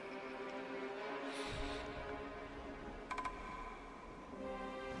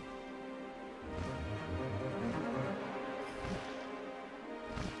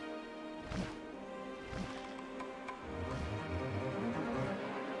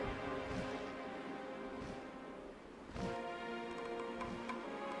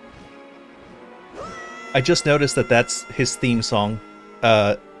 I just noticed that that's his theme song.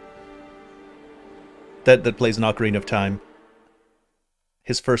 That plays an Ocarina of Time.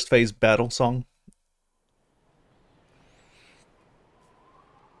 His first phase battle song.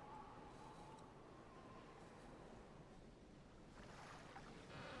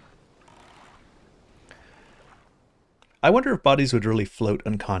 I wonder if bodies would really float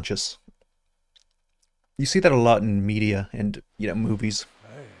unconscious. You see that a lot in media and, you know, movies.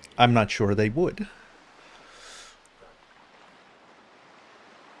 I'm not sure they would.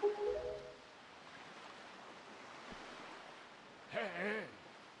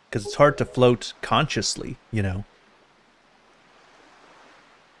 Because it's hard to float consciously, you know.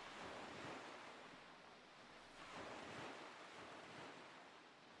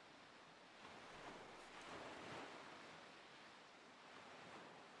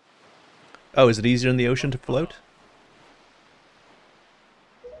 Oh, is it easier in the ocean to float?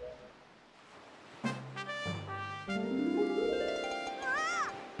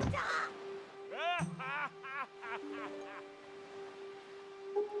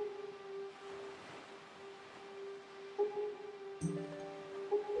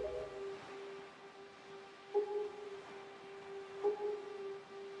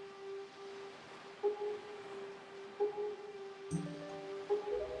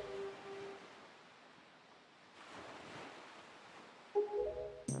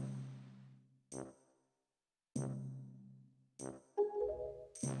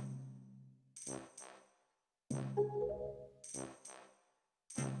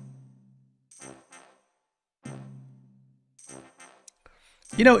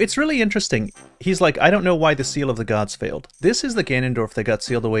 You know, it's really interesting. He's like, I don't know why the Seal of the Gods failed. This is the Ganondorf that got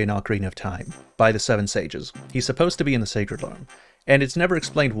sealed away in Ocarina of Time by the Seven Sages. He's supposed to be in the Sacred Realm, and it's never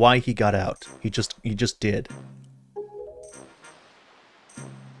explained why he got out. He just did.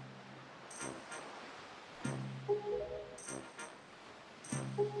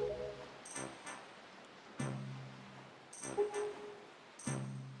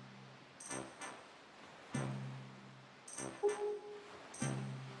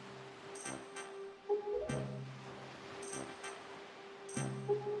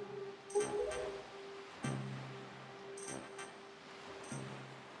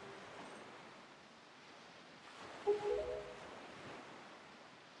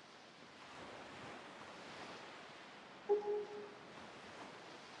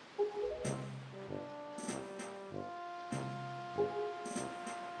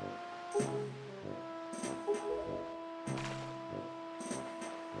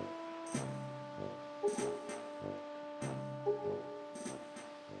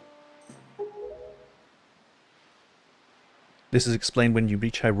 This is explained when you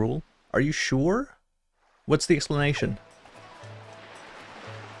reach Hyrule. Are you sure? What's the explanation?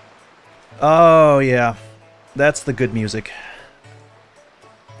 Oh, yeah. That's the good music.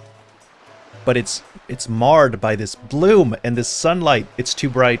 But it's marred by this bloom and this sunlight. It's too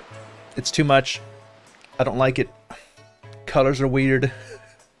bright. It's too much. I don't like it. Colors are weird.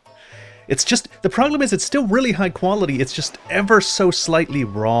 It's just, the problem is it's still really high quality. It's just ever so slightly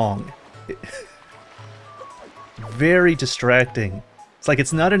wrong. Very distracting. It's like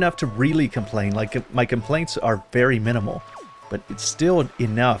it's not enough to really complain. Like, my complaints are very minimal, but it's still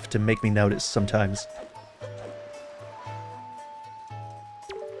enough to make me notice sometimes.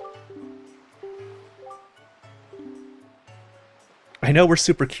 I know we're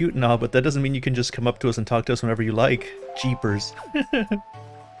super cute and all, but that doesn't mean you can just come up to us and talk to us whenever you like. Jeepers.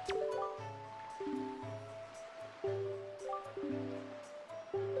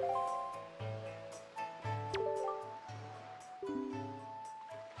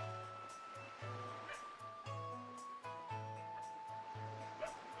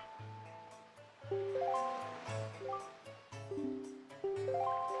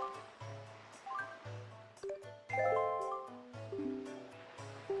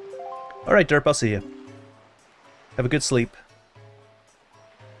 Alright, Derp, I'll see you. Have a good sleep.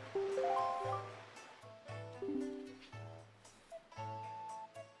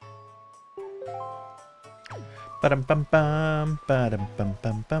 Ba-dum bum bum, ba-dum bum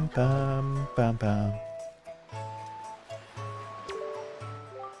bum bum bum bum bum.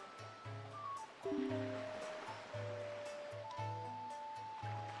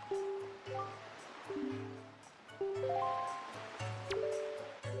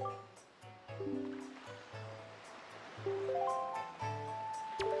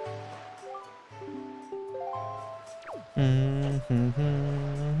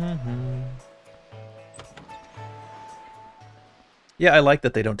 Yeah, I like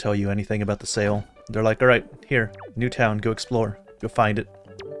that they don't tell you anything about the sale. They're like, alright, here, new town, go explore. Go find it.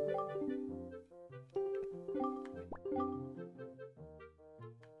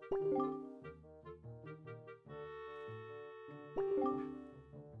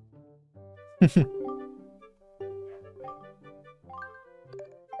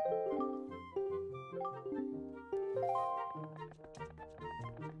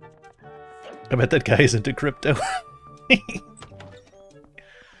 I bet that guy is into crypto.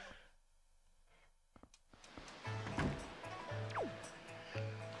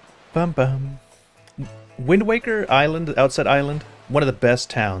 Bum bum. Wind Waker Island, Outset Island, one of the best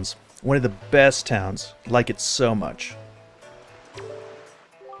towns. One of the best towns. Like it so much.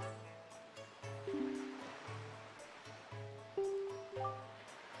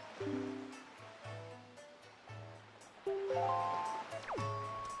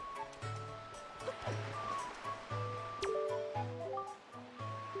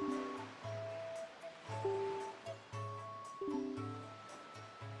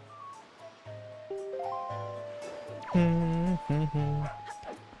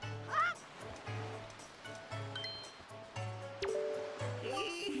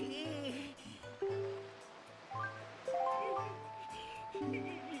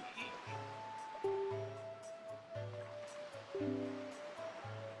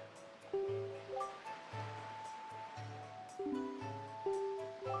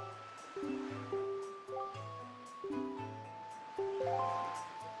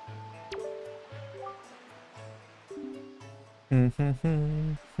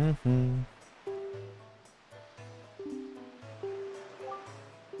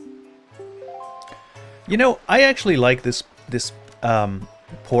 You know, I actually like this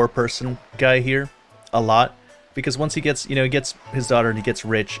poor person guy here a lot, because once he gets, you know, he gets his daughter and he gets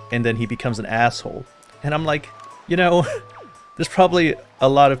rich, and then he becomes an asshole. And I'm like, you know, there's probably a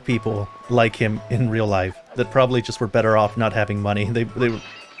lot of people like him in real life that probably just were better off not having money. They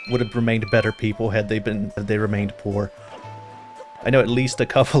would have remained better people had they remained poor. I know at least a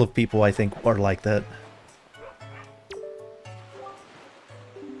couple of people I think are like that.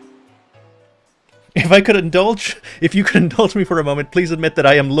 If you could indulge me for a moment, please admit that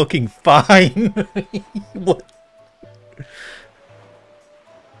I am looking fine. What?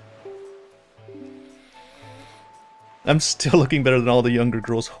 I'm still looking better than all the younger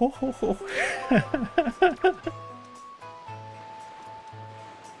girls. Ho ho ho.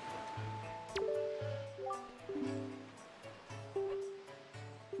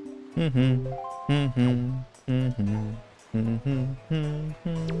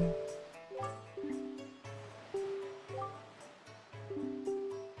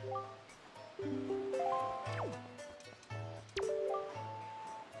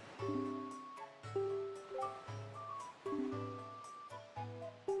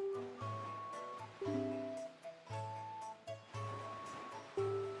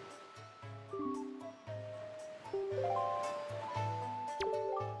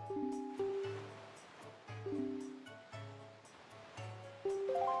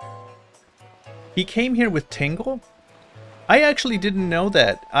 He came here with Tingle? I actually didn't know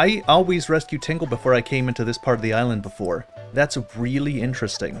that. I always rescued Tingle before I came into this part of the island before. That's really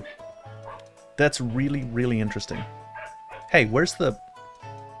interesting. That's really, really interesting. Hey, where's the...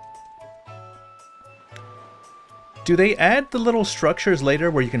 Do they add the little structures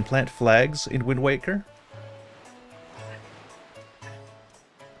later where you can plant flags in Wind Waker?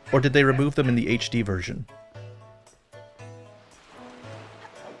 Or did they remove them in the HD version?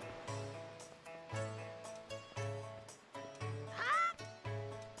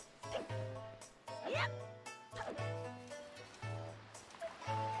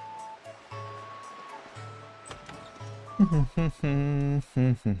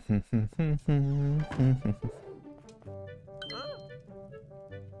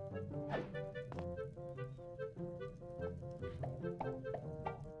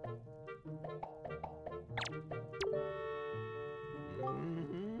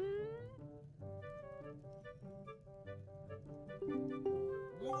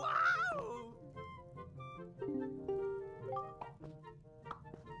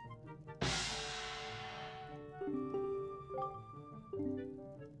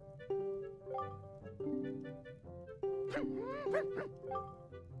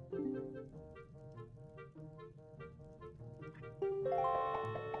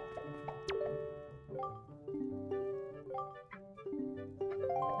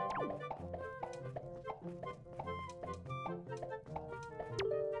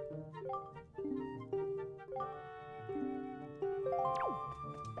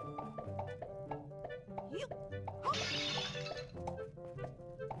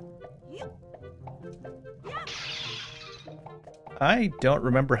 I don't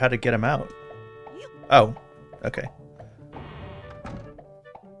remember how to get him out. Oh, okay.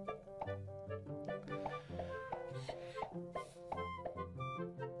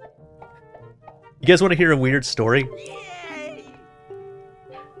 You guys want to hear a weird story?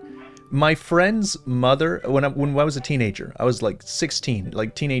 My friend's mother, when I was a teenager, I was like 16,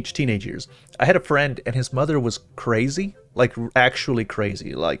 like teenage years. I had a friend and his mother was crazy, like actually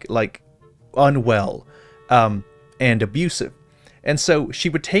crazy, like unwell, and abusive. And so she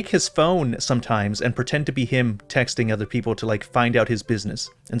would take his phone sometimes and pretend to be him texting other people to like find out his business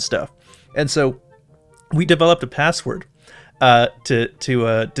and stuff. And so we developed a password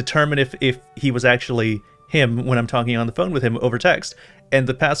to determine if he was actually him when I'm talking on the phone with him over text. And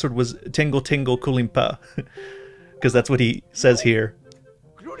the password was Tingle Tingle Kulimpa, because that's what he says here.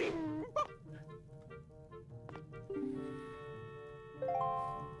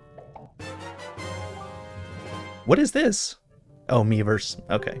 What is this? Oh, Miiverse.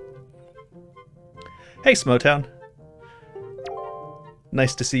 Okay. Hey, Smotown.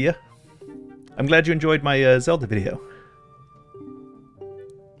 Nice to see you. I'm glad you enjoyed my Zelda video.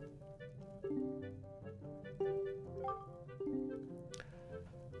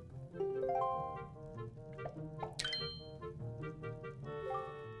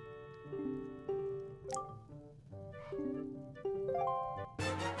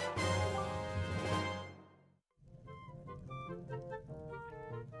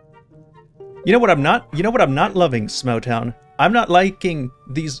 You know what I'm not loving, Smotown? I'm not liking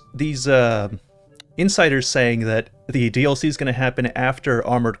these insiders saying that the DLC is going to happen after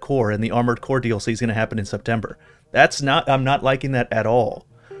Armored Core and the Armored Core DLC is going to happen in September. I'm not liking that at all.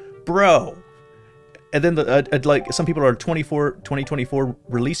 Bro. And then like some people are 2024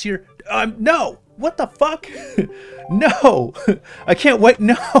 release year. No. What the fuck? No. I can't wait.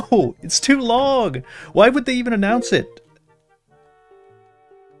 No. It's too long. Why would they even announce it?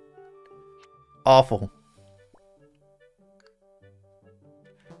 Awful.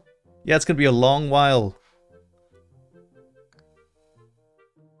 Yeah, it's gonna be a long while.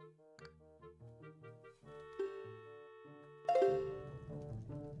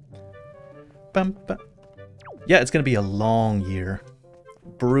 Bum, bum. Yeah, it's gonna be a long year.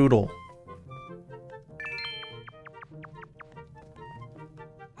 Brutal.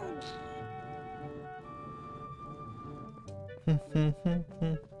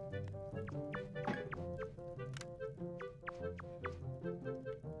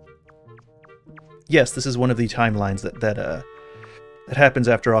 Yes, this is one of the timelines that happens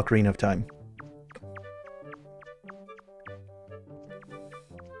after Ocarina of Time.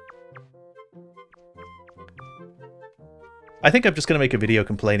 I think I'm just gonna make a video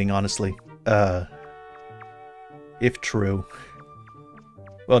complaining, honestly. If true.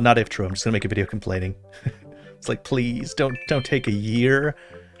 Well, not if true, I'm just gonna make a video complaining. It's like, please, don't take a year.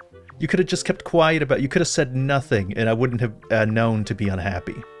 You could have just kept quiet about it. You could have said nothing, and I wouldn't have known to be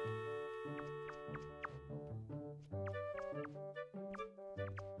unhappy.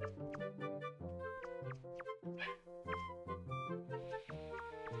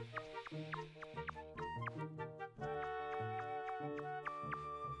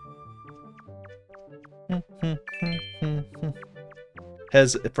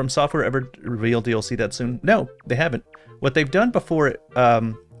 Has From Software ever revealed DLC that soon? No, they haven't. What they've done before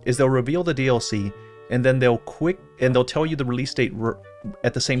is they'll reveal the DLC, and then they'll tell you the release date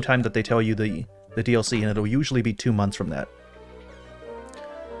at the same time that they tell you the DLC, and it'll usually be 2 months from that.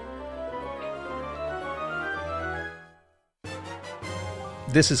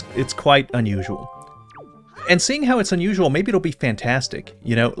 It's quite unusual. And seeing how it's unusual, maybe it'll be fantastic,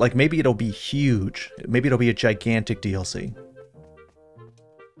 you know? Like, maybe it'll be huge. Maybe it'll be a gigantic DLC.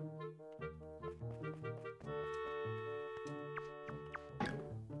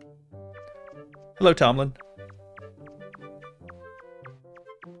 Hello, Tomlin.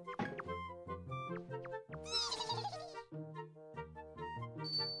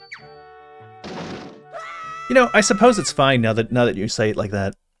 You know, I suppose it's fine now that you say it like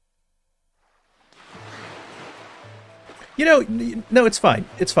that. You know, no, it's fine.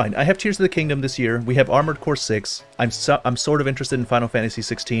 It's fine. I have Tears of the Kingdom this year. We have Armored Core 6. I'm sort of interested in Final Fantasy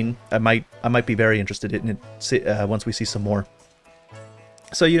 16. I might be very interested in it once we see some more.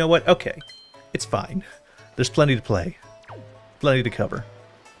 So you know what? Okay, it's fine. There's plenty to play, plenty to cover.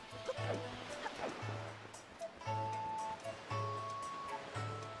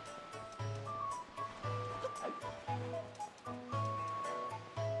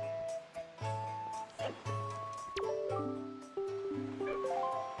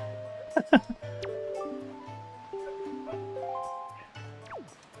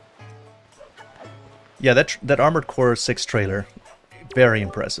 Yeah, that Armored Core 6 trailer, very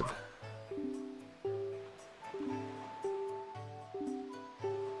impressive.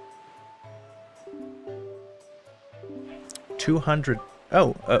 $200.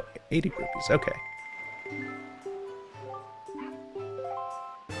 Oh, 80 rupees. Okay.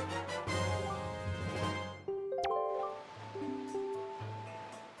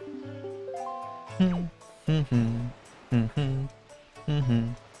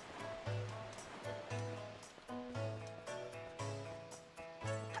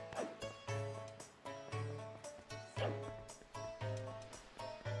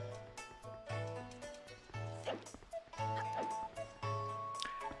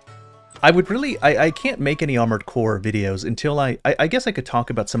 I would really... I can't make any Armored Core videos until I guess I could talk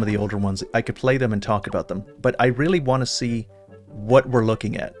about some of the older ones. I could play them and talk about them. But I really want to see what we're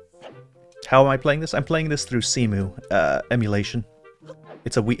looking at. How am I playing this? I'm playing this through Cemu emulation.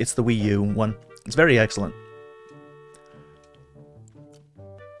 It's the Wii U one. It's very excellent.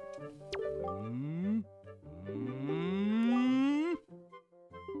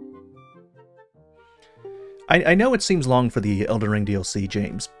 I know it seems long for the Elden Ring DLC,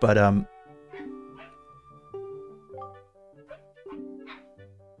 James, but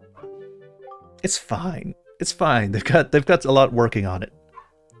it's fine. It's fine. They've got a lot working on it.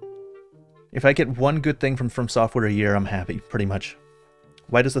 If I get one good thing from Software a year, I'm happy, pretty much.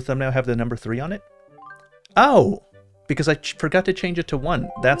 Why does the thumbnail have the number 3 on it? Oh, because I forgot to change it to 1.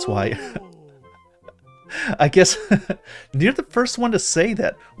 That's why. I guess you're the first one to say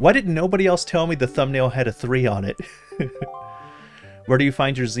that. Why did nobody else tell me the thumbnail had a 3 on it? Where do you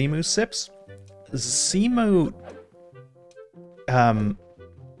find your Cemu sips? Cemu...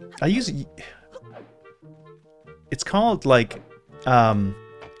 I use... It's called, like, Wii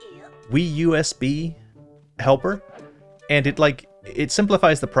USB helper. And it, like, it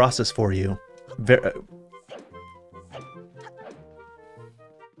simplifies the process for you.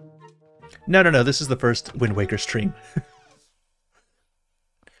 No, this is the first Wind Waker stream.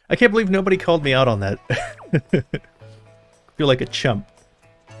 I can't believe nobody called me out on that. Feel like a chump.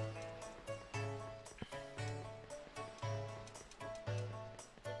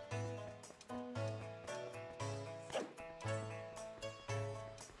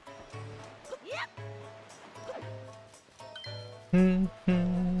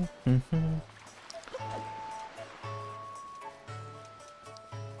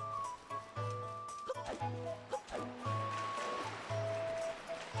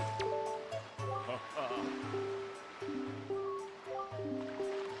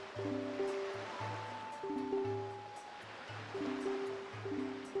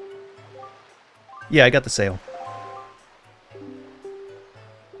 Yeah, I got the sale.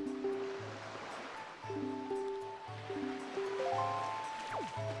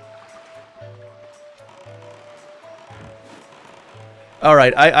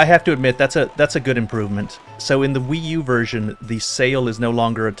 Alright, I have to admit, that's a good improvement. So in the Wii U version, the sale is no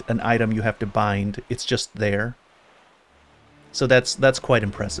longer an item you have to bind, it's just there. So that's quite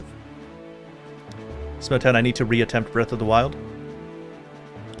impressive. Smotown, I need to reattempt Breath of the Wild.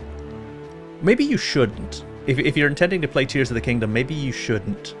 Maybe you shouldn't. If you're intending to play Tears of the Kingdom, maybe you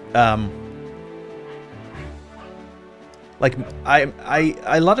shouldn't. Like,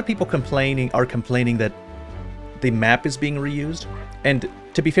 a lot of people are complaining that the map is being reused, and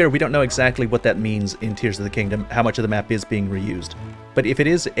to be fair, we don't know exactly what that means in Tears of the Kingdom, how much of the map is being reused. But if it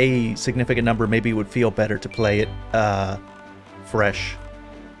is a significant number, maybe it would feel better to play it fresh.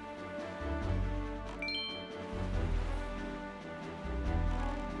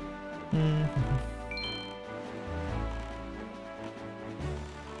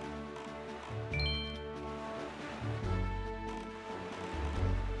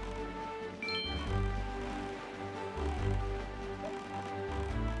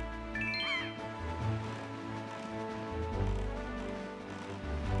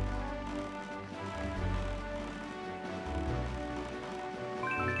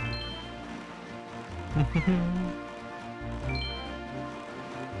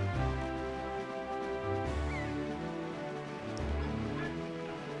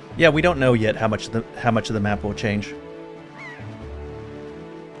 Yeah, we don't know yet how much of the map will change.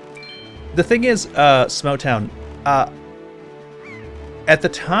 The thing is, Smotown, at the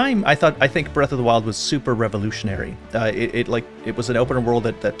time, I think Breath of the Wild was super revolutionary. It was an open world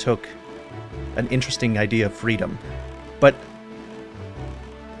that took an interesting idea of freedom, but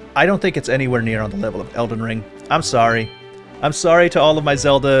I don't think it's anywhere near on the level of Elden Ring. I'm sorry. I'm sorry to all of my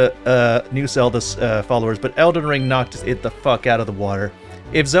new Zelda followers, but Elden Ring knocked it the fuck out of the water.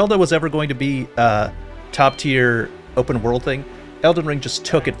 If Zelda was ever going to be a top-tier open world thing, Elden Ring just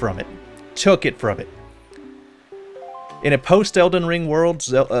took it from it. Took it from it. In a post-Elden Ring world,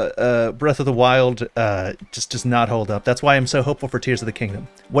 Breath of the Wild just does not hold up. That's why I'm so hopeful for Tears of the Kingdom.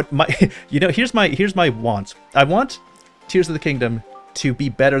 Here's my want. I want Tears of the Kingdom to be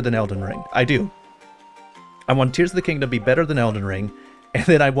better than Elden Ring. I do. I want Tears of the Kingdom to be better than Elden Ring, and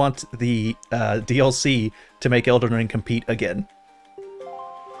then I want the DLC to make Elden Ring compete again.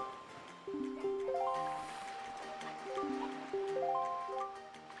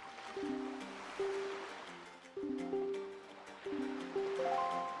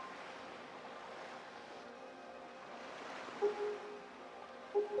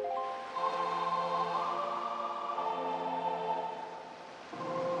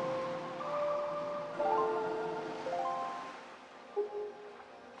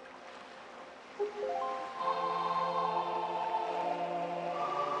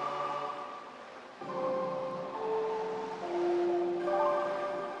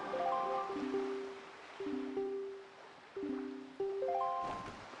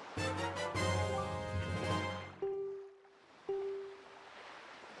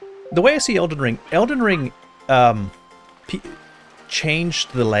 The way I see Elden Ring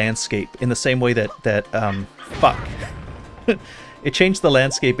changed the landscape in the same way fuck. It changed the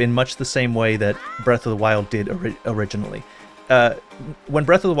landscape in much the same way that Breath of the Wild did originally. When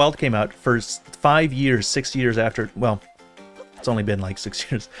Breath of the Wild came out, for 5 years, 6 years after, well, it's only been like 6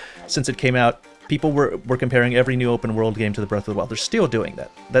 years since it came out, people were comparing every new open world game to the Breath of the Wild. They're still doing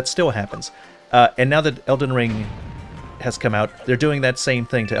that. That still happens. And now that Elden Ring has come out, they're doing that same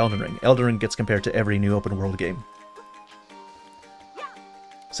thing to Elden Ring. Elden Ring gets compared to every new open world game.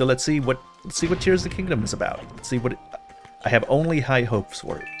 So let's see what Tears of the Kingdom is about. Let's see what I have only high hopes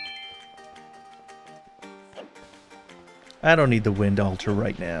for it. I don't need the Wind Altar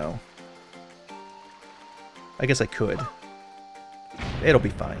right now. I guess I could. It'll be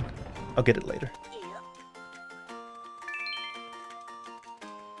fine. I'll get it later.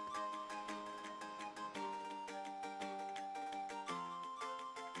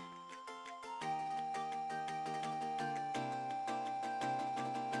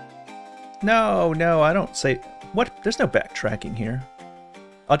 No, I don't say... What? There's no backtracking here.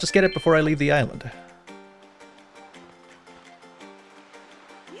 I'll just get it before I leave the island.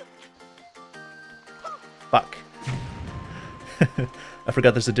 Fuck. I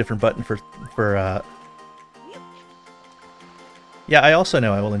forgot there's a different button for Yeah, I also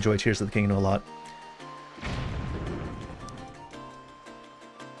know I will enjoy Tears of the Kingdom a lot.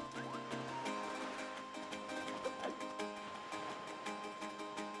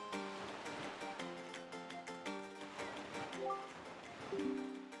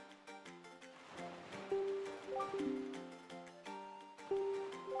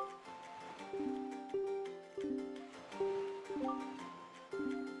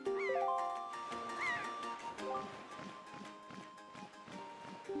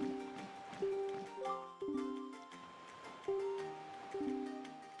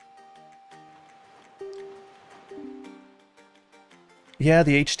 Yeah,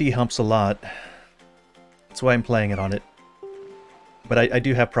 the HD humps a lot. That's why I'm playing it on it. But I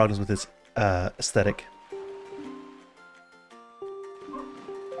do have problems with this aesthetic.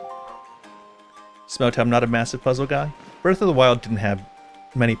 Smote, I'm not a massive puzzle guy. Breath of the Wild didn't have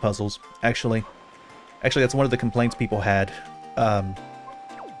many puzzles, actually. Actually, that's one of the complaints people had.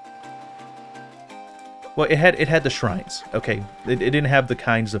 Well, it had the shrines, okay? It didn't have the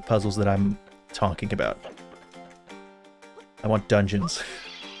kinds of puzzles that I'm talking about. I want dungeons.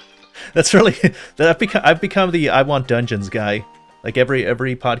 That's really... I've become the I want dungeons guy. Like,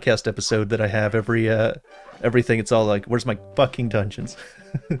 every podcast episode that I have, everything, it's all like, where's my fucking dungeons?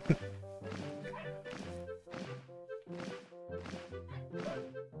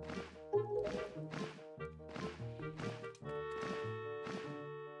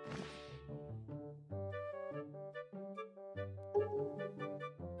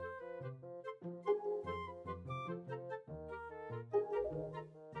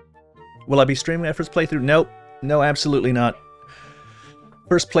 Will I be streaming my first playthrough? Nope. No, absolutely not.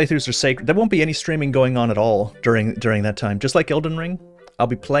 First playthroughs are sacred. There won't be any streaming going on at all during that time. Just like Elden Ring, I'll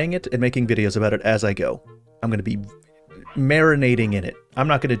be playing it and making videos about it as I go. I'm going to be marinating in it. I'm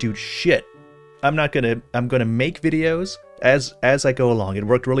not going to do shit. I'm going to make videos as I go along. It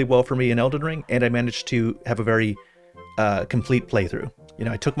worked really well for me in Elden Ring, and I managed to have a very complete playthrough. You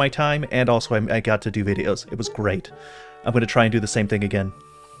know, I took my time, and also I got to do videos. It was great. I'm going to try and do the same thing again.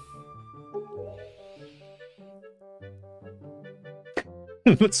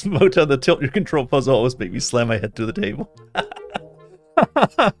 Smote on the tilt your control puzzle always make me slam my head through the table.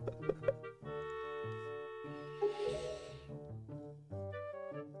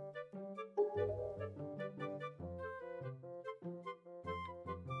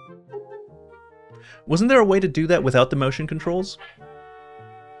 Wasn't there a way to do that without the motion controls?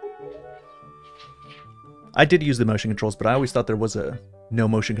 I did use the motion controls, but I always thought there was a no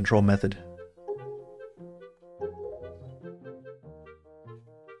motion control method.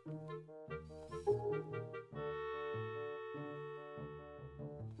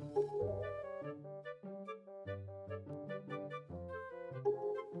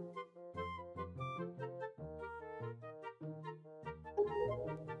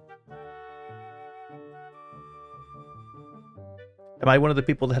 Am I one of the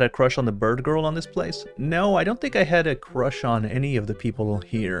people that had a crush on the bird girl on this place? No, I don't think I had a crush on any of the people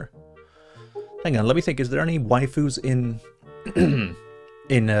here. Hang on, let me think. Is there any waifus in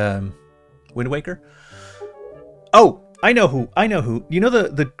Wind Waker? Oh, I know who. I know who. You know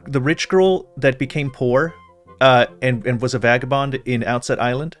the rich girl that became poor and was a vagabond in Outset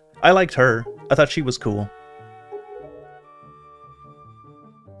Island? I liked her. I thought she was cool.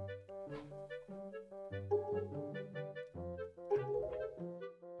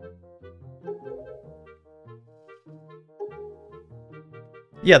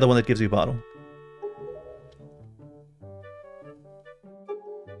 Yeah, the one that gives you a bottle.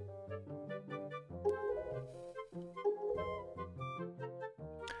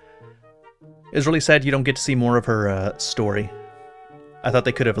 It's really sad you don't get to see more of her story. I thought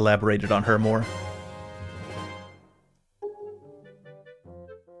they could have elaborated on her more.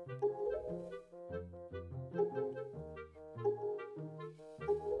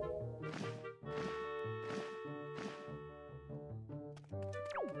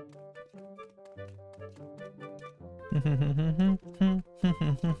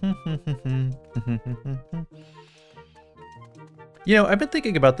 You know, I've been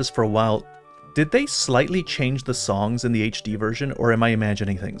thinking about this for a while. Did they slightly change the songs in the HD version, or am I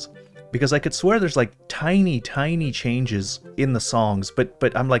imagining things? Because I could swear there's like tiny changes in the songs,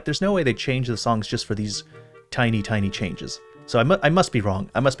 but I'm like, there's no way they change the songs just for these tiny changes. So I must be wrong.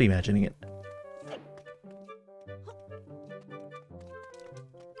 I must be imagining it.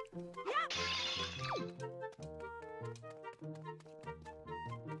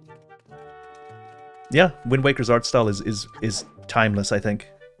 Yeah, Wind Waker's art style is timeless, I think.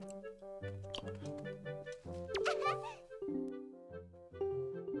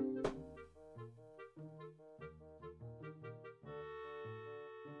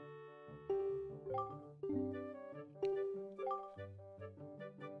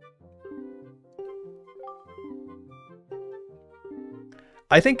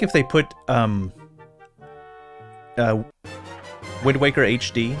 I think if they put Wind Waker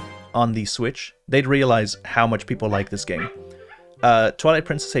HD on the Switch, they'd realize how much people like this game. Twilight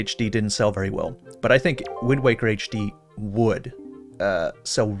Princess HD didn't sell very well, but I think Wind Waker HD would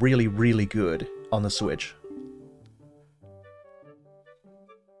sell really good on the Switch.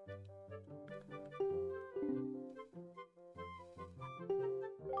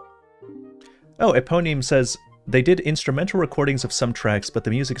 Oh, Eponym says, they did instrumental recordings of some tracks, but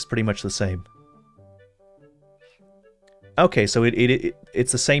the music is pretty much the same. Okay, so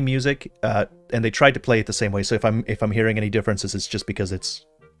it's the same music, and they tried to play it the same way. So if I'm hearing any differences, it's just because it's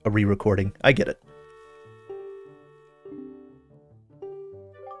a re-recording. I get it.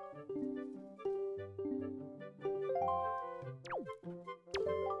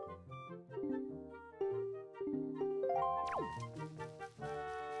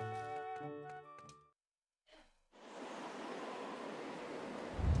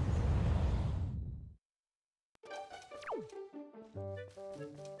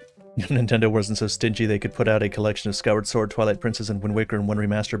 Nintendo wasn't so stingy they could put out a collection of Skyward Sword, Twilight Princess, and Wind Waker in one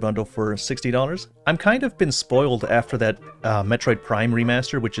remaster bundle for $60. I'm kind of been spoiled after that Metroid Prime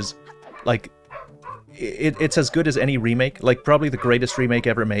remaster, which is, like, it's as good as any remake, like, probably the greatest remake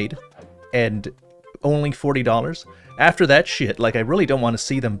ever made, and only $40. After that shit, like, I really don't want to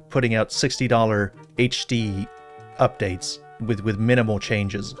see them putting out $60 HD updates with minimal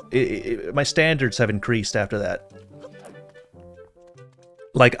changes. My standards have increased after that.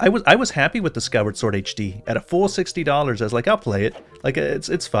 Like, I was happy with the Skyward Sword HD. At a full $60, I was like, I'll play it. Like,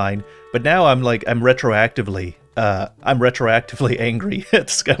 it's fine. But now I'm like, I'm retroactively angry at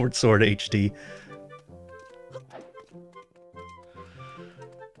Skyward Sword HD.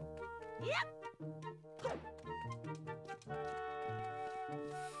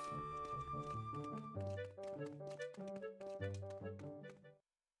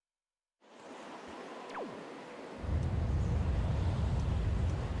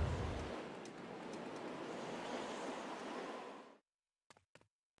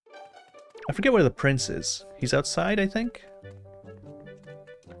 I forget where the prince is. He's outside, I think?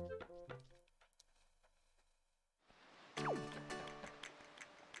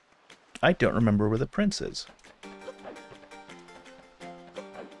 I don't remember where the prince is.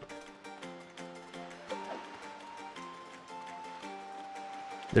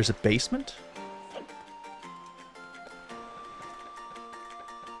 There's a basement?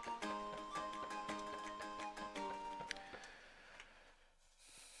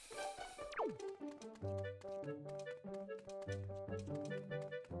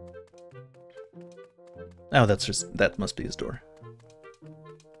 Oh, that must be his door.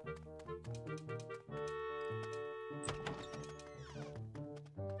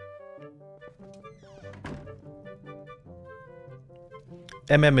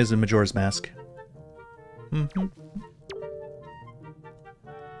 MM is in Majora's Mask. Mm-hmm.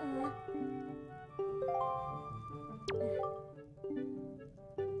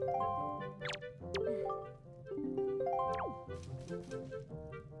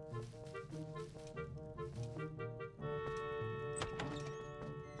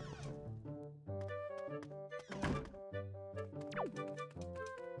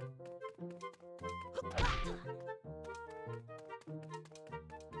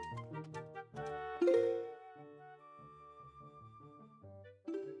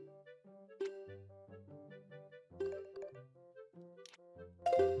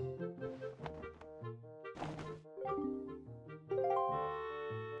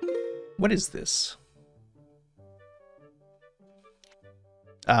 What is this?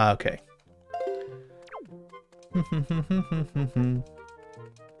 Ah, okay.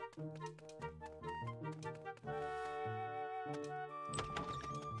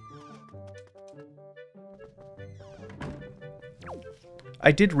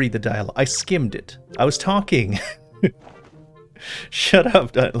 I did read the dialogue. I skimmed it. I was talking. Shut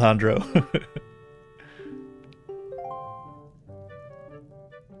up, Landro.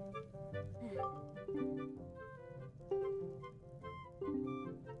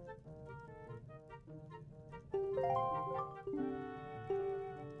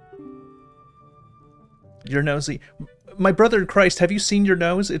 You're nosy. My brother in Christ, have you seen your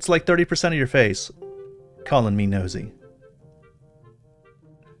nose? It's like 30% of your face. Calling me nosy.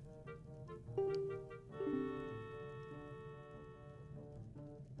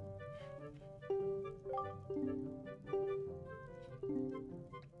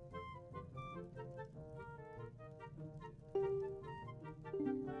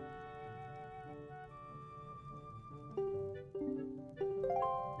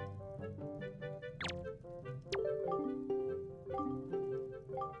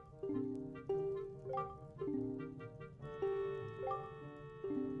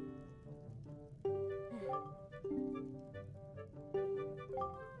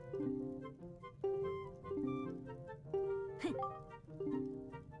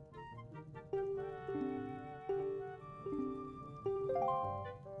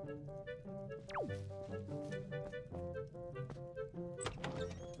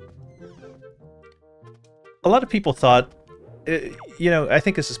 A lot of people thought, you know, I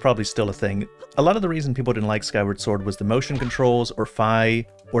think this is probably still a thing. A lot of the reason people didn't like Skyward Sword was the motion controls or Fi,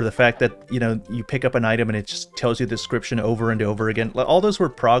 or the fact that, you know, you pick up an item and it just tells you the description over and over again. All those were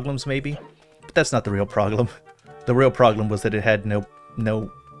problems, maybe, but that's not the real problem. The real problem was that it had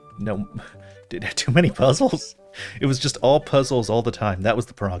it had too many puzzles. It was just all puzzles all the time. That was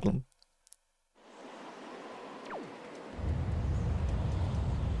the problem.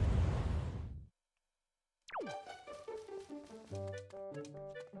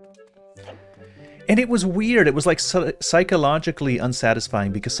 And it was weird. It was like psychologically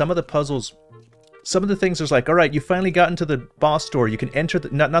unsatisfying because some of the puzzles, some of the things was like, all right, you finally got into the boss door. You can enter the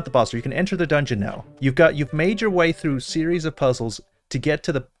not the boss door. You can enter the dungeon now. You've made your way through a series of puzzles to get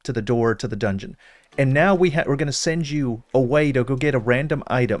to the door to the dungeon, and now we're going to send you away to go get a random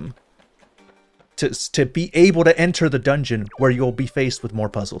item to be able to enter the dungeon where you'll be faced with more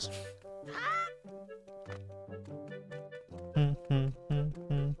puzzles.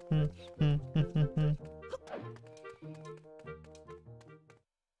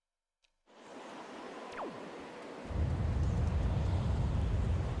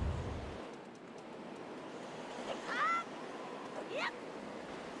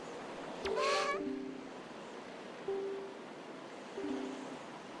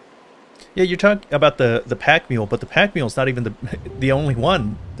 Yeah, you're talking about the pack mule, but the pack mule's not even the only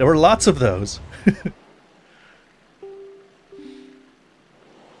one. There were lots of those.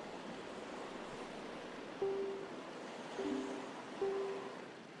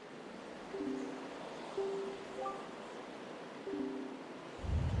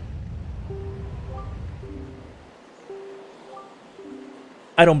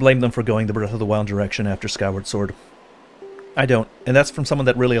 I don't blame them for going the Breath of the Wild direction after Skyward Sword. I don't, and that's from someone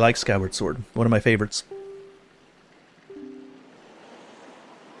that really likes Skyward Sword, one of my favorites.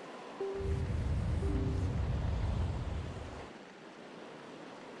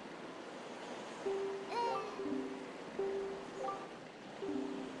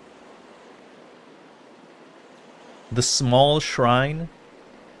 The small shrine?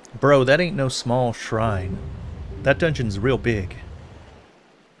 Bro, that ain't no small shrine. That dungeon's real big.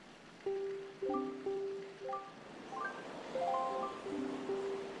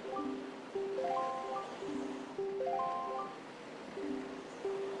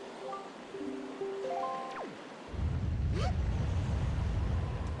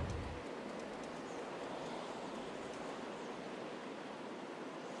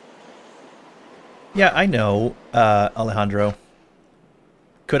 Yeah, I know, Alejandro.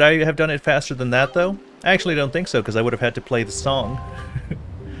 Could I have done it faster than that, though? I actually don't think so, because I would have had to play the song.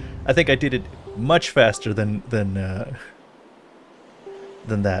 I think I did it much faster than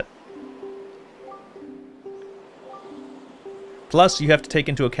that. Plus, you have to take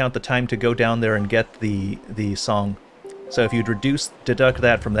into account the time to go down there and get the song. So if you'd deduct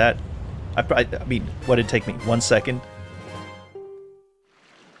that from that, I mean, what did it take me? 1 second?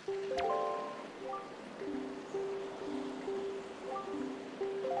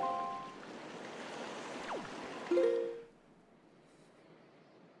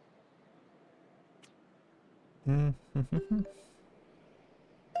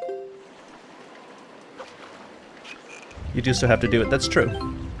 You do still have to do it. That's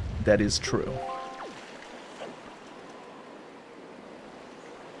true. That is true.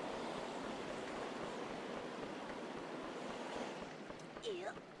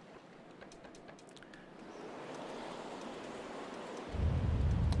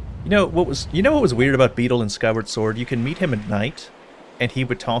 You know what was weird about Beetle in Skyward Sword? You can meet him at night, and he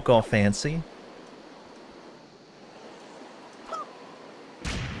would talk all fancy.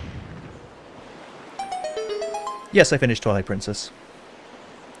 Yes, I finished Twilight Princess.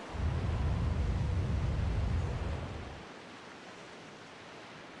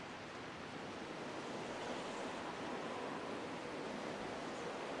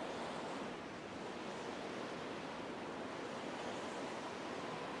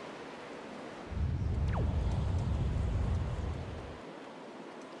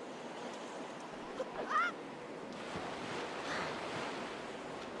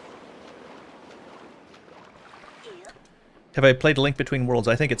 Have I played A Link Between Worlds?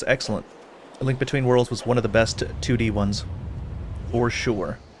 I think it's excellent. A Link Between Worlds was one of the best 2D ones. For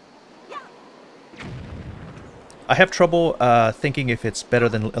sure. I have trouble thinking if it's better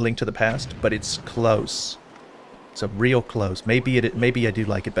than A Link to the Past, but it's close. It's a real close. Maybe I do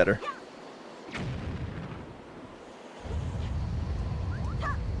like it better.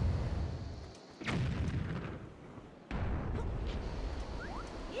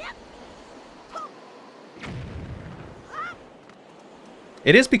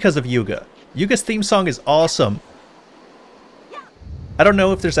 It is because of Yuga. Yuga's theme song is awesome. I don't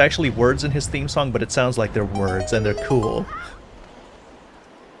know if there's actually words in his theme song, but it sounds like they're words, and they're cool.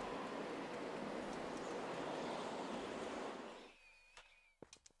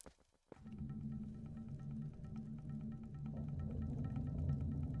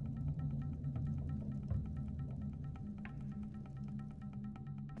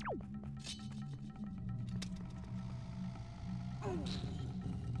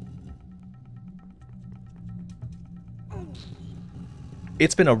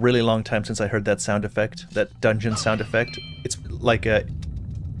 It's been a really long time since I heard that sound effect, that dungeon sound effect. It's like that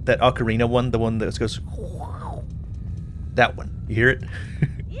ocarina one, the one that goes... That one. You hear it?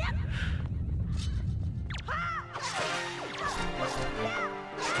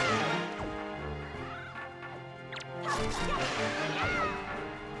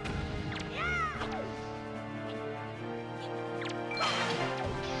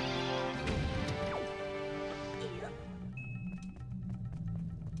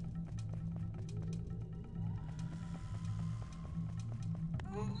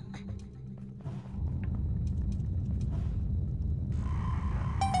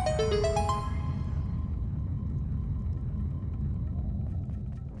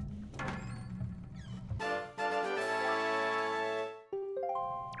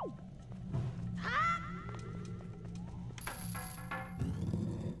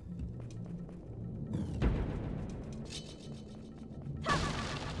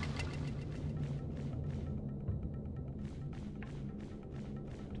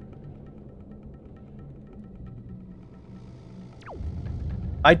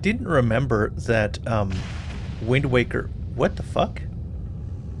 I didn't remember that Wind Waker... What the fuck?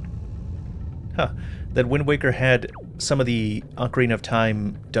 Huh. That Wind Waker had some of the Ocarina of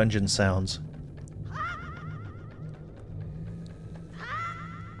Time dungeon sounds.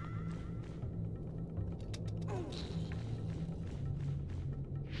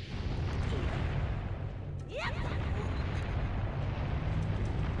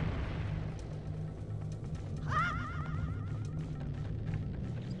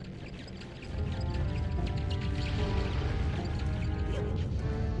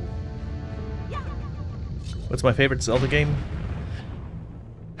 What's my favorite Zelda game?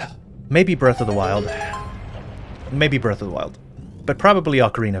 Maybe Breath of the Wild. Maybe Breath of the Wild. But probably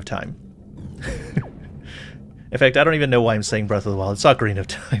Ocarina of Time. In fact, I don't even know why I'm saying Breath of the Wild. It's Ocarina of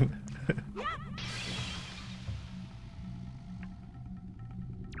Time.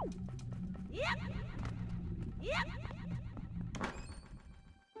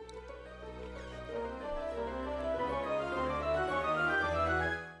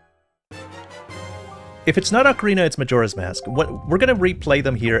 If it's not Ocarina, it's Majora's Mask. We're going to replay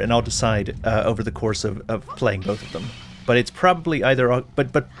them here, and I'll decide over the course of playing both of them. But it's probably either...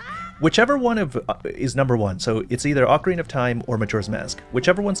 But whichever one is number one. So it's either Ocarina of Time or Majora's Mask.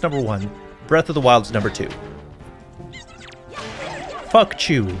 Whichever one's number one, Breath of the Wild's number two. Fuck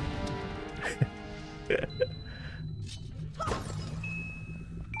Chew.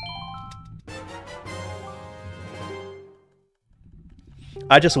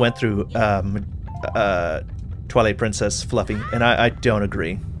 I just went through... Twilight Princess Fluffy, and I don't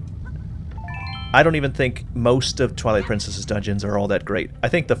agree. I don't even think most of Twilight Princess's dungeons are all that great. I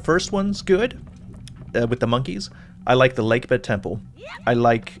think the first one's good, with the monkeys. I like the Lakebed Temple. I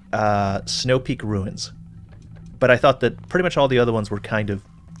like Snow Peak Ruins. But I thought that pretty much all the other ones were kind of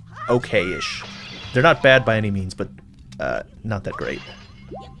okay-ish. They're not bad by any means, but not that great.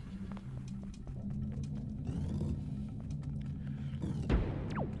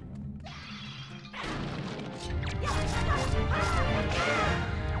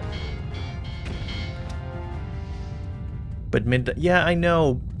 But yeah, I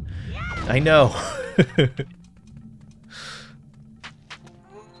know. I know.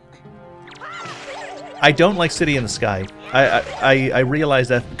 I don't like City in the Sky. I realized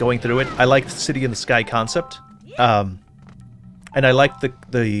that going through it. I like the City in the Sky concept. And I like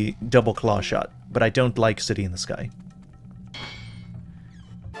the double claw shot, but I don't like City in the Sky.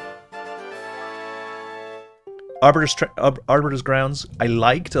 Arbiter's Grounds, I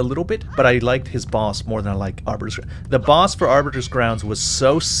liked a little bit, but I liked his boss more than I like Arbiter's Grounds. The boss for Arbiter's Grounds was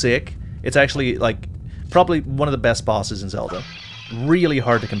so sick. It's actually, like, probably one of the best bosses in Zelda. Really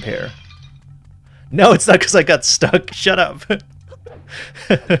hard to compare. No, it's not because I got stuck. Shut up.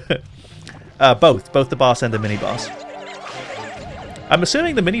 Both the boss and the mini-boss. I'm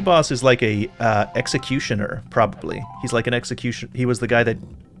assuming the mini-boss is like a executioner, probably. He's like an execution. He was the guy that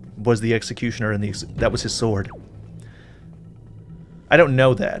was the executioner, and that was his sword. I don't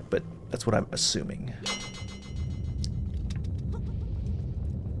know that, but that's what I'm assuming.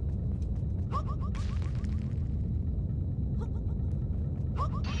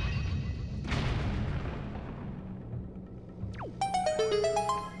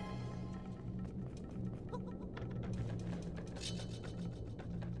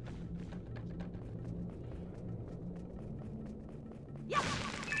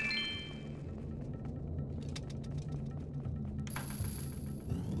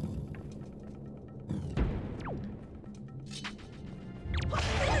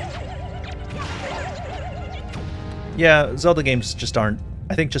 Yeah, Zelda games just aren't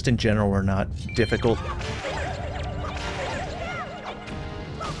I think just in general are not difficult.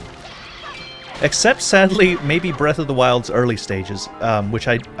 Except, sadly, maybe Breath of the Wild's early stages, which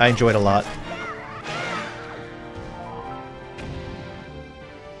I enjoyed a lot.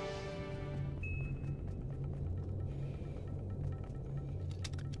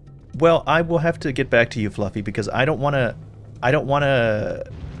 Well, I will have to get back to you, Fluffy, because I don't want to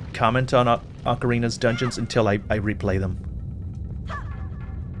comment on Ocarina's dungeons until I replay them.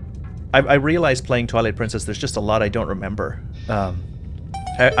 I realize playing Twilight Princess, there's just a lot I don't remember.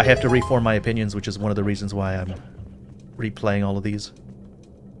 I have to reform my opinions, which is one of the reasons why I'm replaying all of these.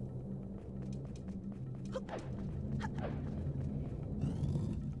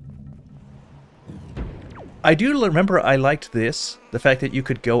 I do remember I liked this, the fact that you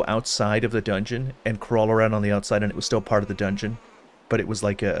could go outside of the dungeon and crawl around on the outside and it was still part of the dungeon, but it was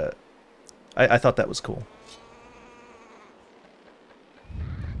like a... I thought that was cool.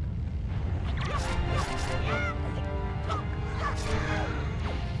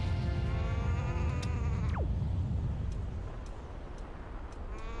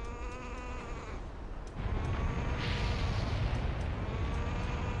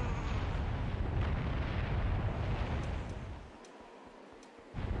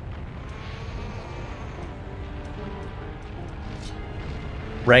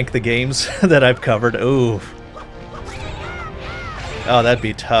 Rank the games that I've covered. Ooh. Oh, that'd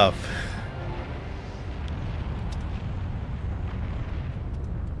be tough.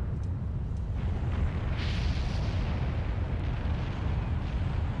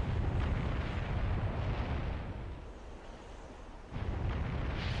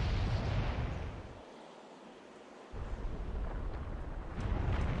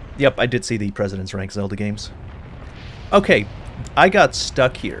 Yep, I did see the President's Rank Zelda games. Okay. I got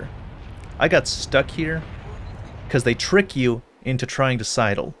stuck here. I got stuck here because they trick you into trying to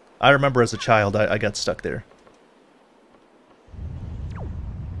sidle. I remember as a child I got stuck there.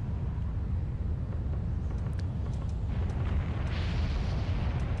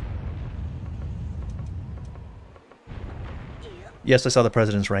 Yes, I saw the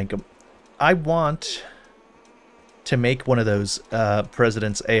President's Rank. I want to make one of those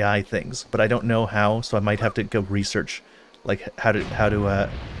President's AI things, but I don't know how, so I might have to go research. Like how to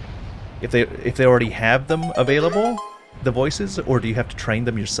if they already have them available, the voices, or do you have to train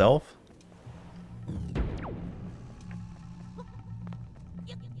them yourself?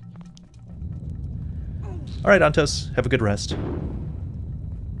 All right, Antos, have a good rest.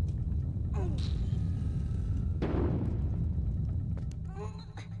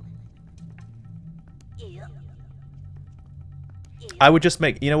 I would just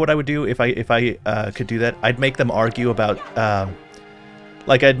make, you know what I would do if I could do that? I'd make them argue about,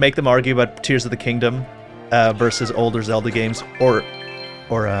 like I'd make them argue about Tears of the Kingdom versus older Zelda games, or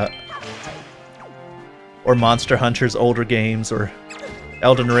Monster Hunter's older games, or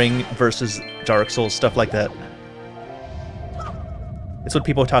Elden Ring versus Dark Souls, stuff like that. It's what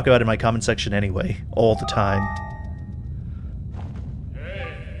people talk about in my comment section anyway, all the time.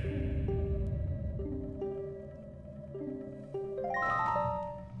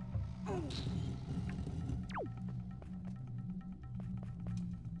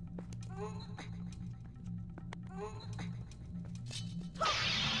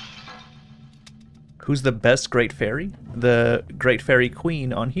 Who's the best Great Fairy? The Great Fairy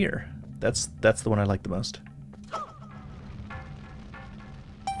Queen on here. That's the one I like the most.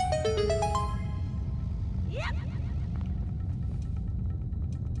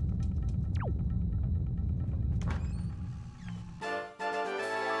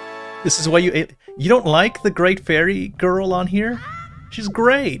 This is why you don't like the Great Fairy girl on here? She's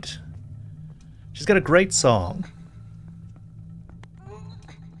great. She's got a great song.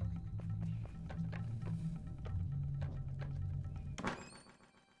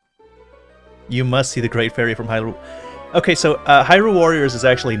 You must see the Great Fairy from Hyrule. Okay, so Hyrule Warriors is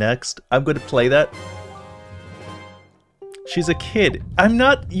actually next. I'm going to play that. She's a kid. I'm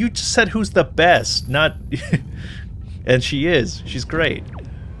not... You just said who's the best, not... And she is. She's great.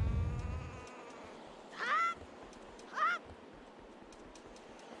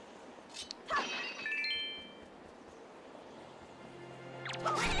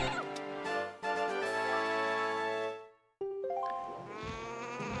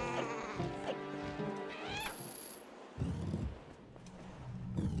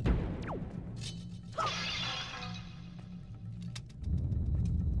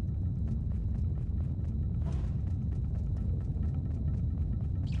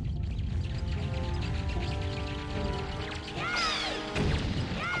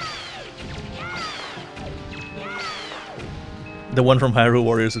 The one from Hyrule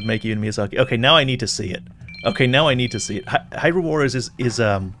Warriors with Makey and Miyazaki. Okay, now I need to see it. Okay, now I need to see it. Hyrule Warriors is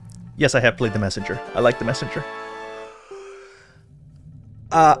yes, I have played The Messenger. I like The Messenger.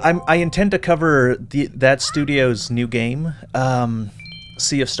 I intend to cover that studio's new game,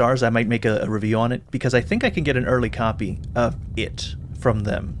 Sea of Stars. I might make a review on it because I think I can get an early copy of it from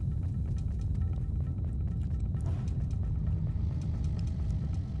them.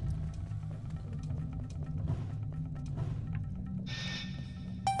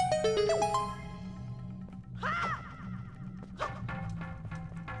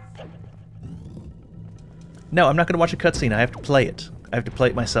 No, I'm not going to watch a cutscene. I have to play it. I have to play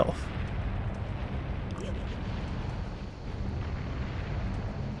it myself.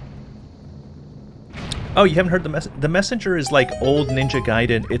 Oh, you haven't heard The Messenger is like old Ninja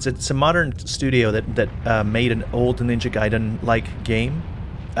Gaiden. It's a modern studio that made an old Ninja Gaiden-like game.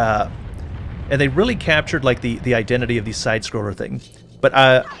 And they really captured like the identity of the side-scroller thing. But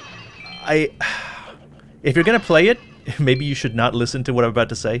if you're going to play it, maybe you should not listen to what I'm about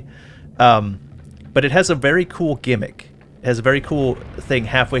to say. But it has a very cool gimmick. It has a very cool thing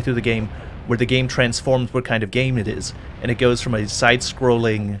halfway through the game where the game transforms what kind of game it is, and it goes from a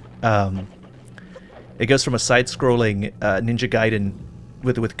side-scrolling Ninja Gaiden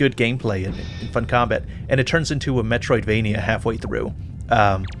with good gameplay and fun combat, and it turns into a Metroidvania halfway through.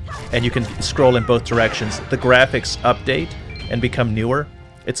 And you can scroll in both directions. The graphics update and become newer.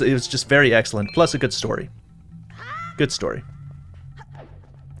 It was just very excellent. Plus a good story. Good story.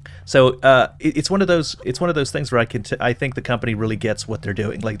 So it's one of those things where I think the company really gets what they're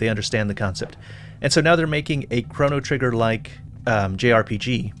doing, like they understand the concept, and so now they're making a Chrono Trigger like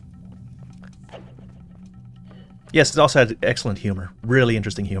JRPG. Yes, it also had excellent humor, really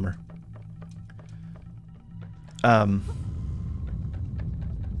interesting humor.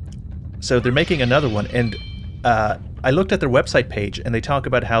 So they're making another one, and I looked at their website page, and they talk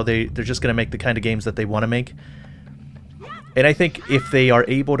about how they're just going to make the kind of games that they want to make. And I think if they are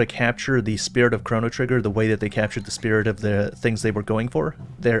able to capture the spirit of Chrono Trigger the way that they captured the spirit of the things they were going for,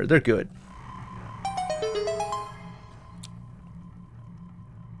 they're good.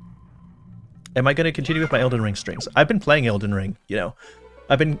 Am I going to continue with my Elden Ring streams? I've been playing Elden Ring, you know.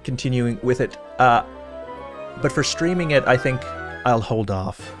 I've been continuing with it. But for streaming it, I think I'll hold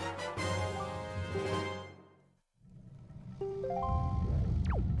off.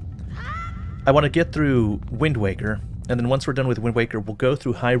 I want to get through Wind Waker. And then once we're done with Wind Waker, we'll go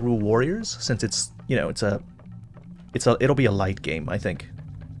through Hyrule Warriors, since it's, you know, it'll be a light game, I think.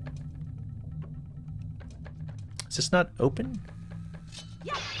 Is this not open?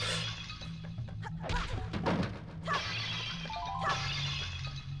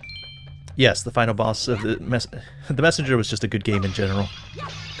 Yes, the final boss of the Messenger was just a good game in general.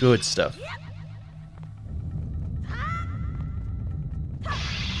 Good stuff.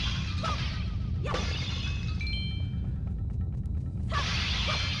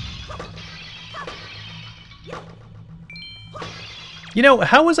 You know,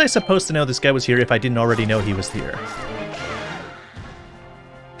 how was I supposed to know this guy was here if I didn't already know he was here?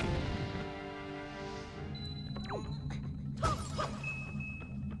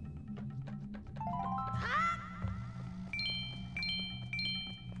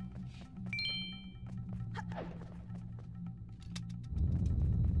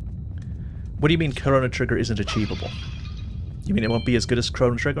 What do you mean Chrono Trigger isn't achievable? You mean it won't be as good as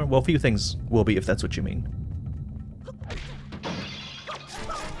Chrono Trigger? Well, a few things will be, if that's what you mean.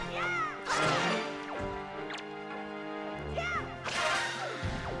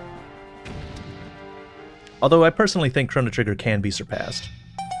 Although I personally think Chrono Trigger can be surpassed.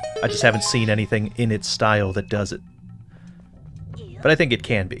 I just haven't seen anything in its style that does it. But I think it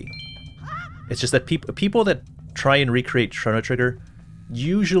can be. It's just that people that try and recreate Chrono Trigger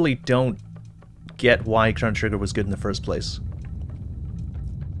usually don't get why Chrono Trigger was good in the first place.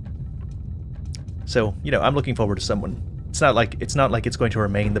 So, you know, I'm looking forward to someone. It's not like it's going to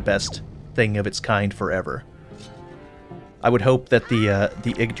remain the best thing of its kind forever. I would hope that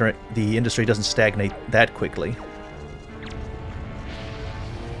the industry doesn't stagnate that quickly.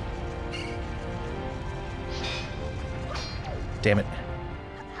 Damn it.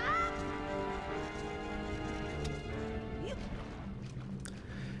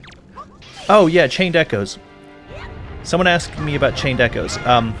 Oh yeah, Chained Echoes. Someone asked me about Chained Echoes.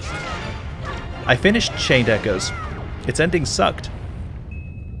 I finished Chained Echoes. Its ending sucked.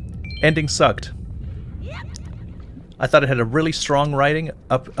 Ending sucked. I thought it had a really strong writing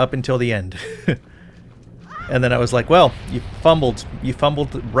up until the end. And then I was like, well, you fumbled. You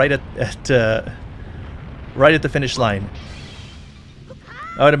fumbled right at the finish line.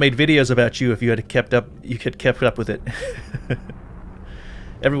 I would have made videos about you if you had kept up with it.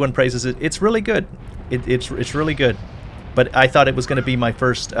 Everyone praises it. It's really good. It's really good. But I thought it was going to be my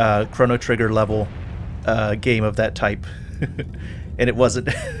first Chrono Trigger level game of that type. And it wasn't.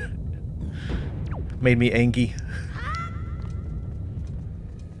 Made me angry.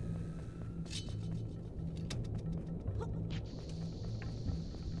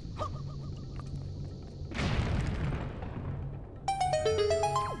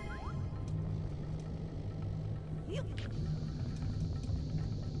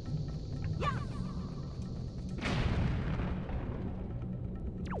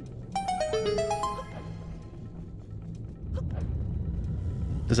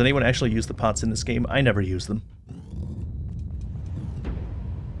 Does anyone actually use the pots in this game? I never use them.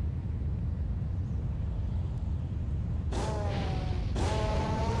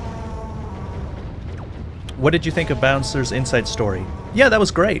 What did you think of Bouncer's Inside Story? Yeah, that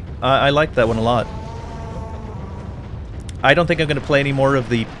was great. I liked that one a lot. I don't think I'm going to play any more of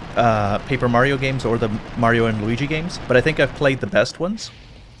the Paper Mario games or the Mario and Luigi games, but I think I've played the best ones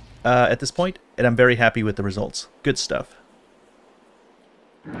at this point, and I'm very happy with the results. Good stuff.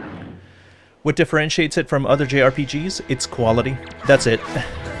 What differentiates it from other JRPGs? Its quality. That's it.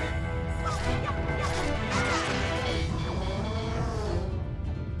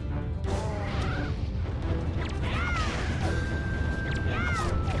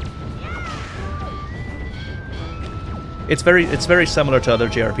 It's very similar to other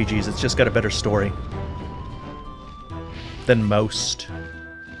JRPGs. It's just got a better story than most.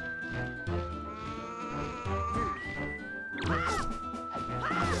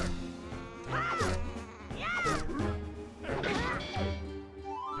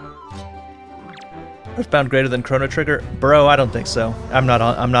 Earthbound greater than Chrono Trigger? Bro, I don't think so. I'm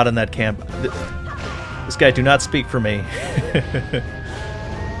not in that camp. This guy do not speak for me.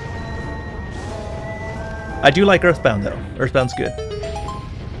 I do like Earthbound though. Earthbound's good.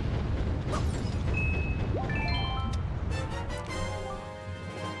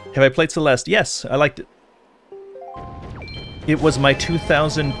 Have I played Celeste? Yes, I liked it. It was my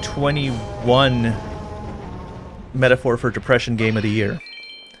 2021 Metaphor for Depression Game of the Year.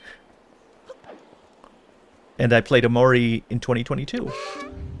 And I played Omori in 2022.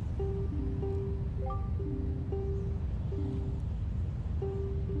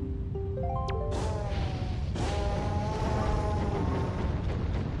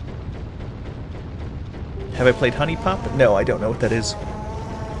 Have I played Honey Pop? No, I don't know what that is.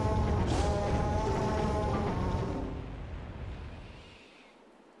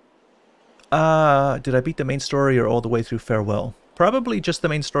 Did I beat the main story or all the way through Farewell? Probably just the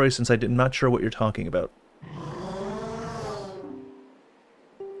main story, since I'm not sure what you're talking about.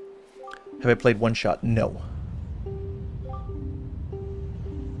 Have I played One Shot? No.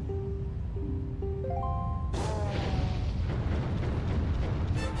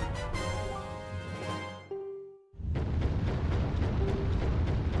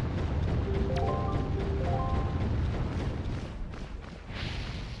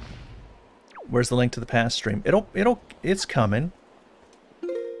 Where's the link to the past stream? It's coming.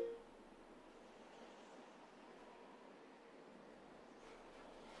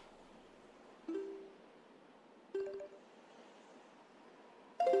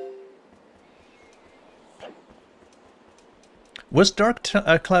 Was Dark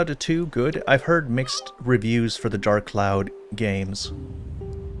Cloud 2 good? I've heard mixed reviews for the Dark Cloud games.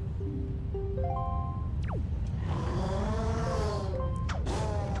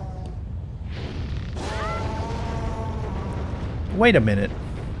 Wait a minute.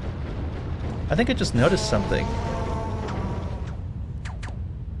 I think I just noticed something.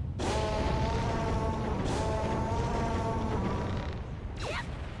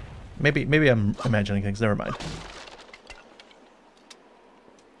 Maybe I'm imagining things. Never mind.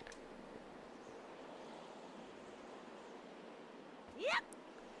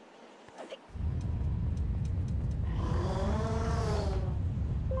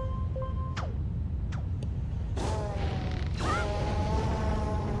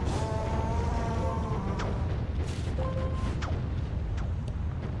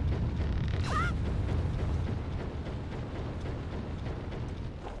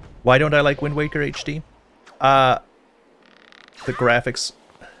 Why don't I like Wind Waker HD? The graphics.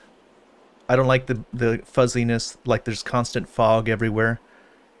 I don't like the fuzziness, like there's constant fog everywhere.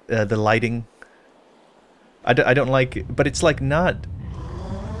 The lighting. I don't like, but it's like not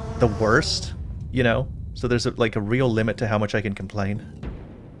the worst, you know? So there's like a real limit to how much I can complain.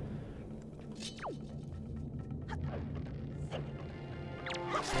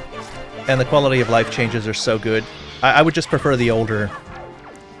 And the quality of life changes are so good. I would just prefer the older...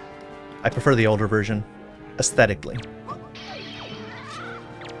 I prefer the older version, aesthetically.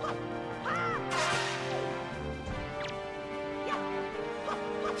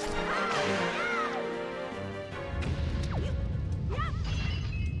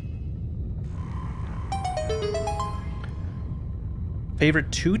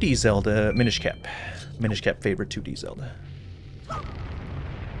 Favorite 2D Zelda, Minish Cap. Minish Cap favorite 2D Zelda.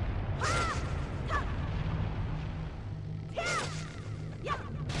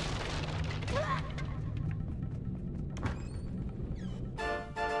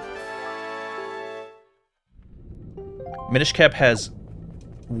 Minish Cap has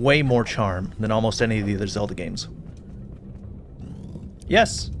way more charm than almost any of the other Zelda games.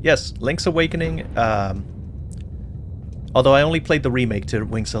 Yes, yes, Link's Awakening, although I only played the remake to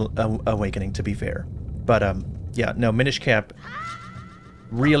Link's Awakening, to be fair. But, yeah, no, Minish Cap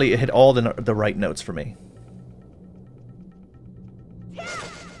really hit all the right notes for me.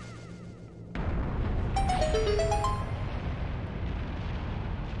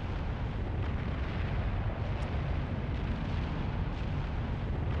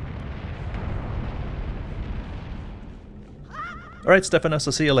 Alright, Stephanos,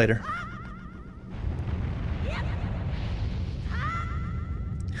 I'll see you later.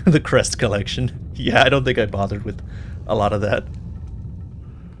 The Crest Collection. Yeah, I don't think I bothered with a lot of that.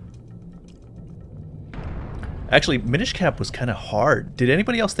 Actually, Minish Cap was kind of hard. Did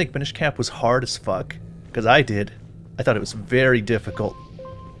anybody else think Minish Cap was hard as fuck? Because I did. I thought it was very difficult.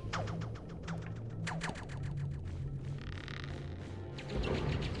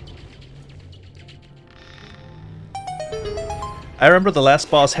 I remember the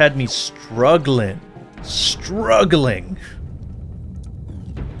last boss had me struggling. Struggling.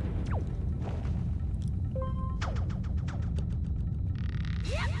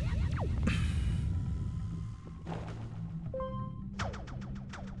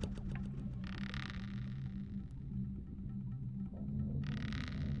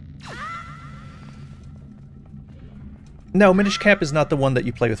 No, Minish Cap is not the one that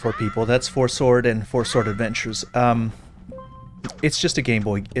you play with 4 people. That's 4 Sword and 4 Sword Adventures. It's just a Game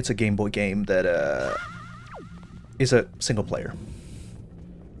Boy. It's a Game Boy game that is a single player.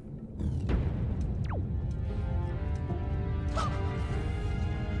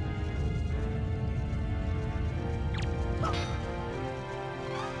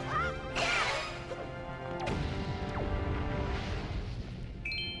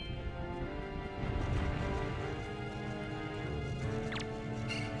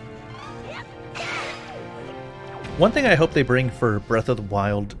 One thing I hope they bring for Breath of the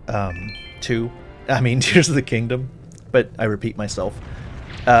Wild 2, I mean Tears of the Kingdom, but I repeat myself,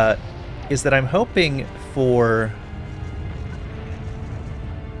 is that I'm hoping for...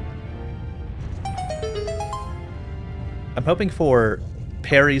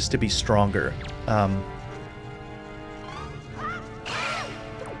 parries to be stronger.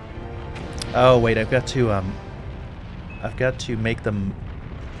 Oh wait, I've got to make them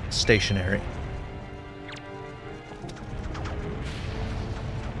stationary.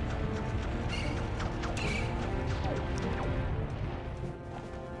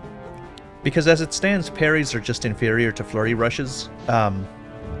 Because as it stands, parries are just inferior to flurry rushes,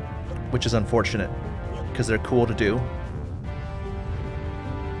 which is unfortunate, because they're cool to do.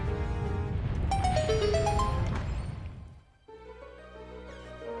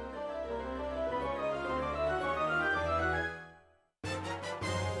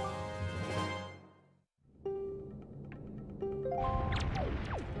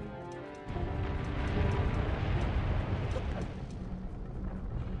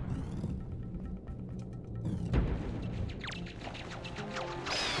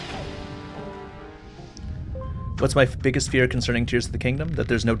 What's my biggest fear concerning Tears of the Kingdom? That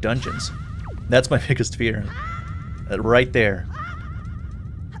there's no dungeons. That's my biggest fear. Right there.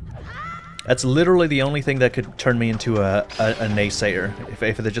 That's literally the only thing that could turn me into a naysayer.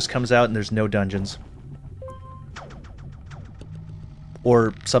 If it just comes out and there's no dungeons.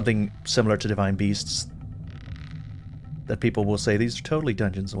 Or something similar to Divine Beasts. That people will say, these are totally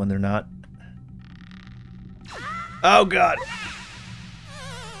dungeons, when they're not. Oh god!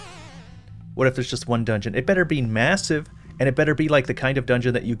 What if there's just one dungeon? It better be massive, and it better be like the kind of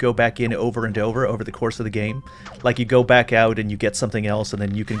dungeon that you go back in over and over the course of the game. Like you go back out and you get something else, and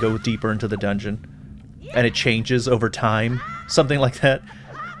then you can go deeper into the dungeon. And it changes over time. Something like that.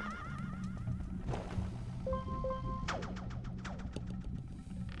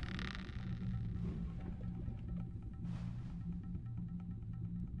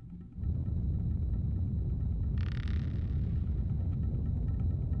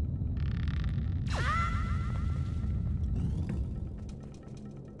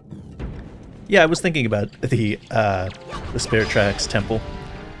 Yeah, I was thinking about the Spirit Tracks Temple,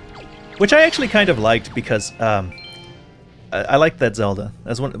 which I actually kind of liked because I liked that Zelda.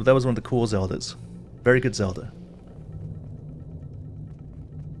 That was one of the cool Zeldas. Very good Zelda.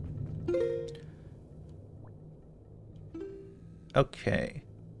 Okay.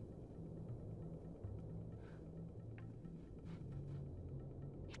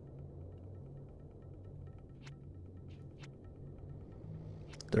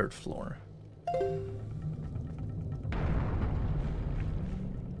 Third floor.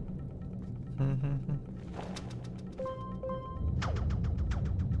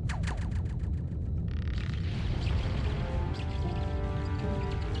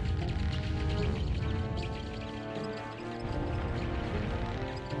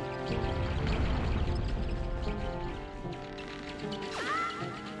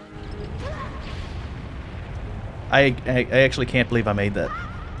 I actually can't believe I made that.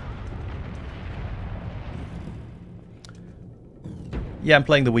 Yeah, I'm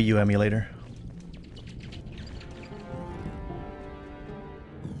playing the Wii U emulator.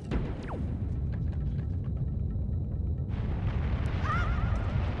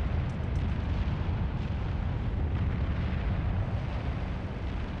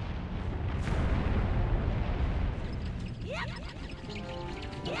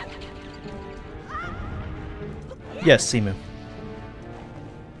 Yes, Simu.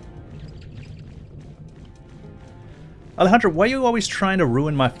 Alejandro, why are you always trying to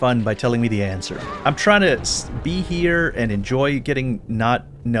ruin my fun by telling me the answer? I'm trying to be here and enjoy getting not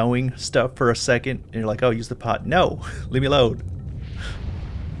knowing stuff for a second, and you're like, oh, use the pot. No, leave me alone.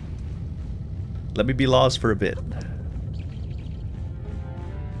 Let me be lost for a bit.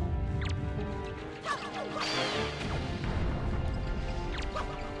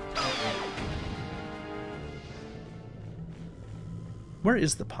 Where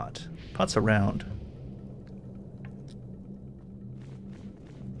is the pot? Pot's around.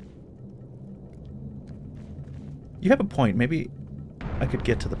 You have a point. Maybe I could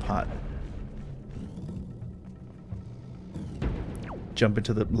get to the pot. Jump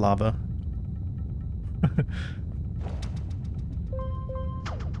into the lava.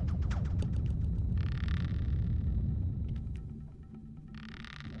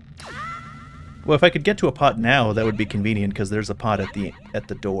 Well, if I could get to a pot now, that would be convenient because there's a pot at the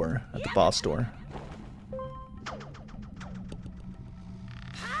door, at the boss door.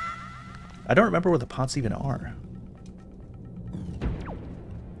 I don't remember where the pots even are.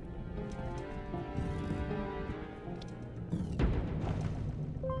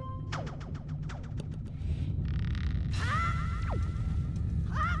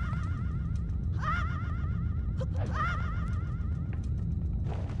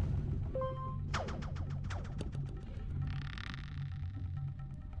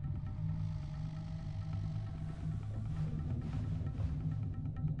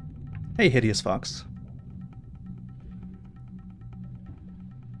 Hey, Hideous Fox.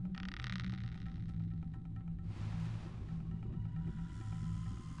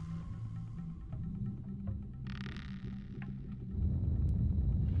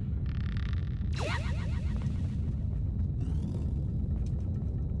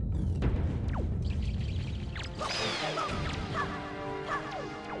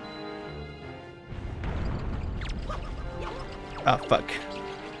 Ah, fuck.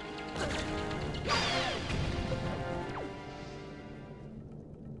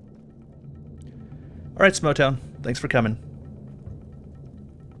 Alright, Smotown. Thanks for coming.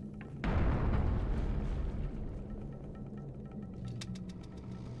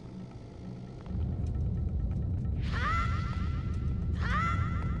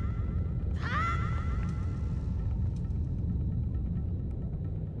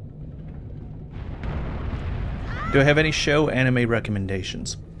 Do I have any show anime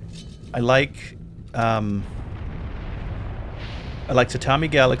recommendations? I like Tatami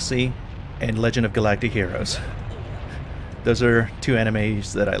Galaxy and Legend of Galactic Heroes. Those are two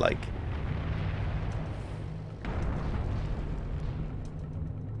animes that I like.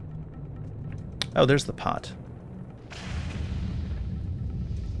 Oh, there's the pot.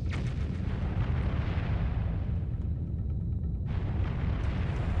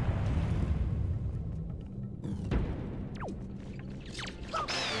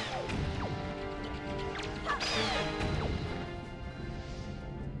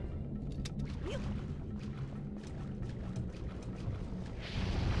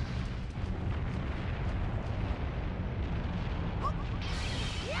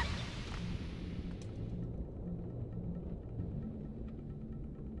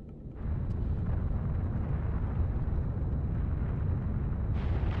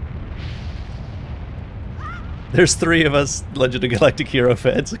 There's three of us Legend of Galactic Hero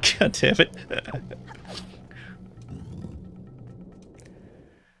fans. God damn it.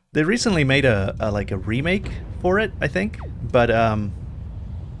 They recently made a remake for it, I think, but I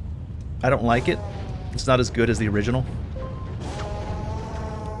don't like it. It's not as good as the original.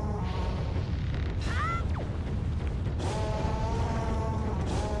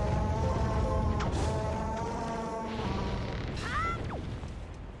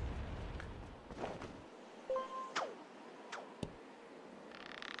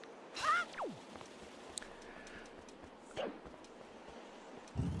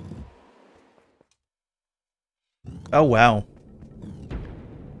 Oh, wow.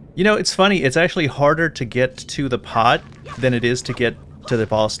 You know, it's funny. It's actually harder to get to the pot than it is to get to the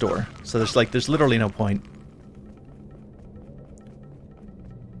boss door. So there's literally no point.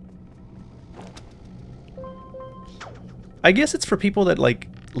 I guess it's for people that, like,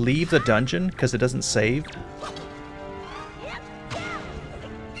 leave the dungeon because it doesn't save.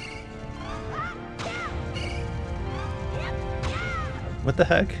 What the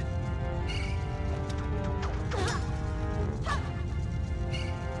heck?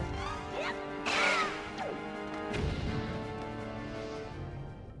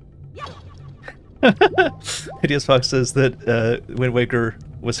 Hideous Fox says that Wind Waker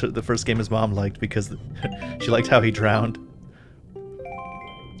was the first game his mom liked because she liked how he drowned.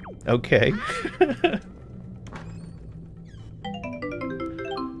 Okay.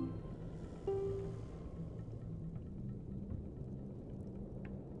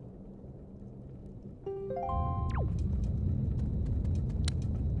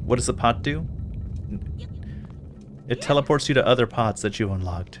 What does the pot do? It teleports you to other pots that you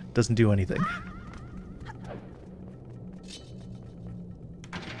unlocked. Doesn't do anything.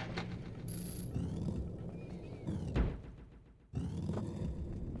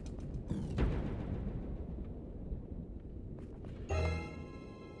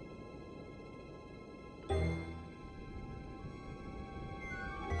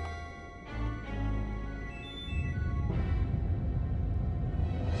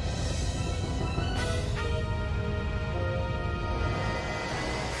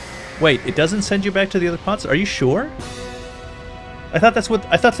 Wait, it doesn't send you back to the other pots? Are you sure? I thought that's what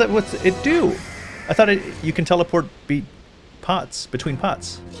it do. I thought you can teleport pots between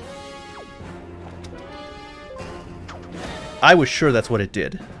pots. I was sure that's what it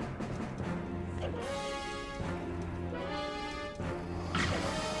did.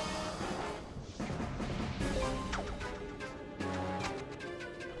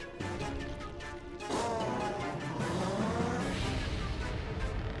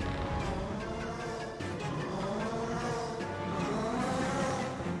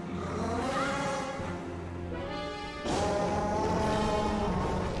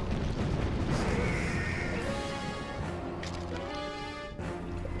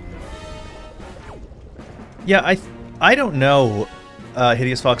 Yeah, I don't know,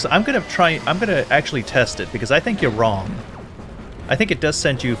 Hideous Fox. I'm gonna actually test it because I think you're wrong. I think it does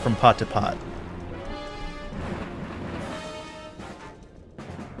send you from pot to pot.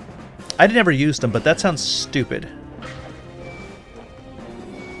 I'd never used them, but that sounds stupid.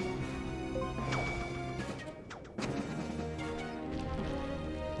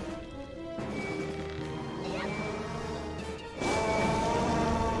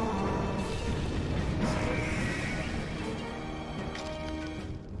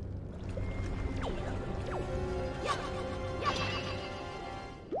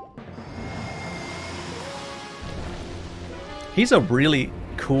 He's a really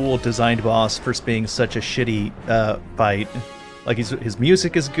cool designed boss for being such a shitty fight. Like his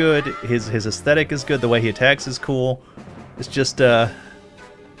music is good, his aesthetic is good, the way he attacks is cool. It's just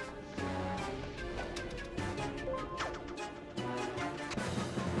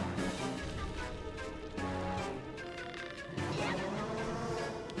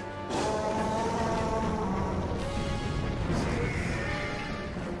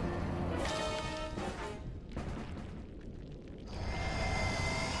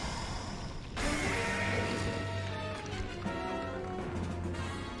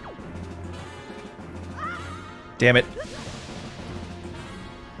damn it.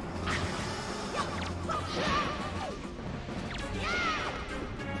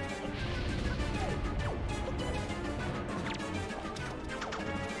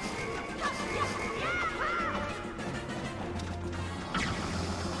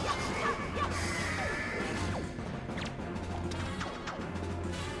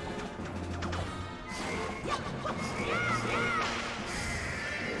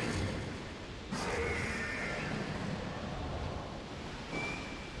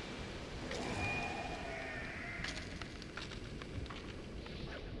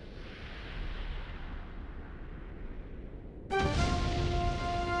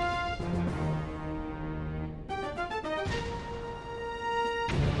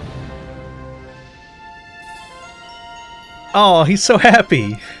 Oh, he's so happy.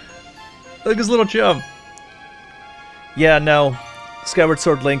 Look at his little jump. Yeah, no. Skyward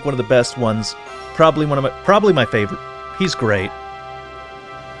Sword Link, one of the best ones. Probably my favorite. He's great.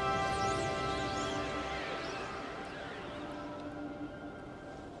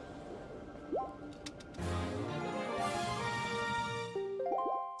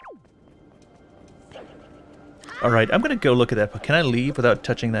 Alright, I'm gonna go look at that, but can I leave without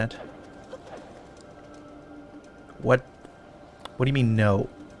touching that? What? What do you mean, no?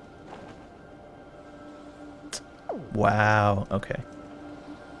 Wow, okay.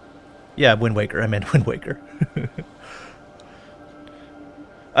 Yeah, Wind Waker. I meant Wind Waker.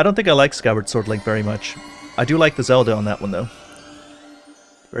 I don't think I like Skyward Sword Link very much. I do like the Zelda on that one, though.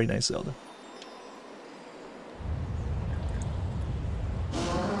 Very nice Zelda.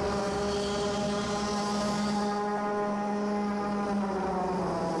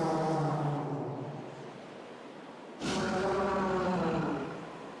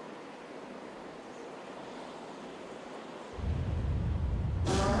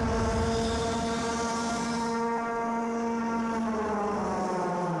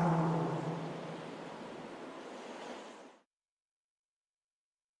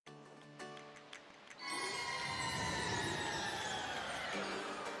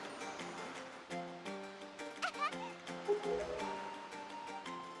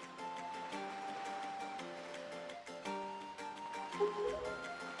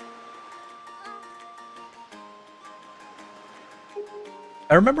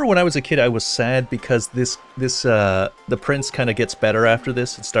 I remember when I was a kid, I was sad because the prince kind of gets better after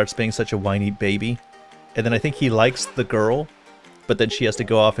this and starts being such a whiny baby. And then I think he likes the girl, but then she has to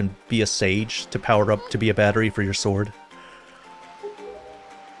go off and be a sage to power up to be a battery for your sword.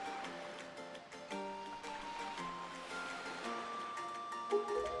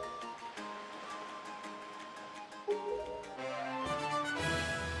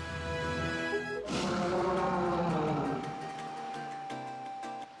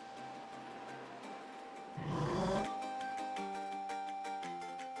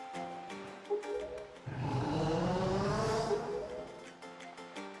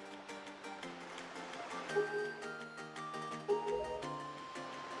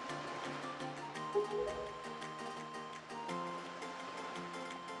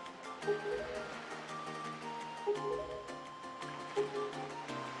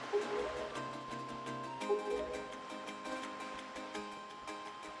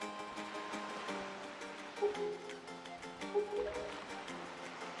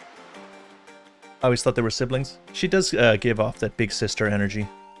 I always thought they were siblings. She does give off that big sister energy.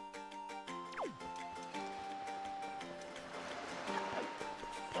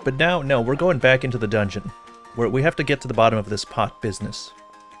 But now, no, we're going back into the dungeon. Where we have to get to the bottom of this pot business.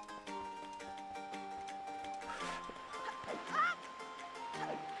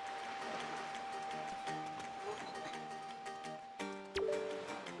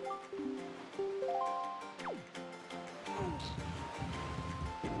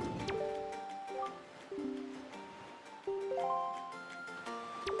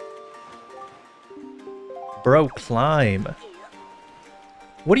 Bro, climb.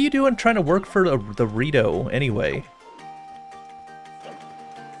 What are you doing trying to work for the Rito, anyway?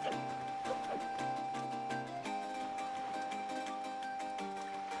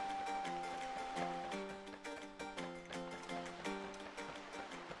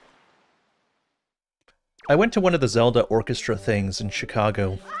 I went to one of the Zelda orchestra things in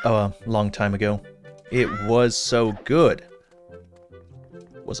Chicago a long time ago. It was so good.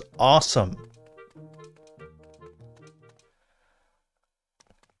 It was awesome.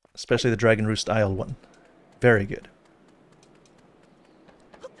 Especially the Dragon Roost Isle one. Very good.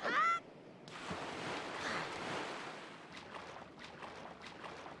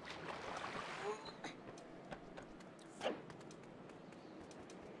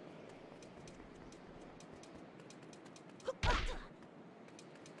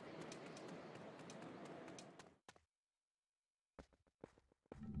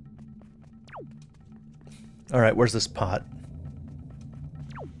 Alright, where's this pot?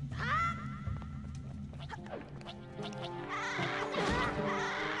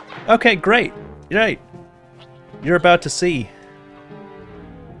 Okay, great. Right. You're about to see.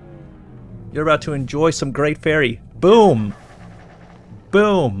 You're about to enjoy some Great Fairy. Boom!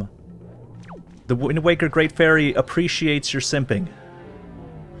 Boom! The Wind Waker Great Fairy appreciates your simping.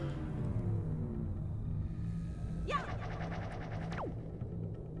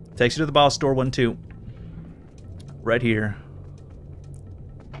 Takes you to the boss door 1-2. Right here.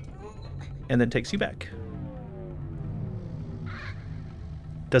 And then takes you back.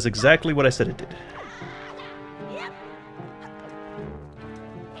 Does exactly what I said it did.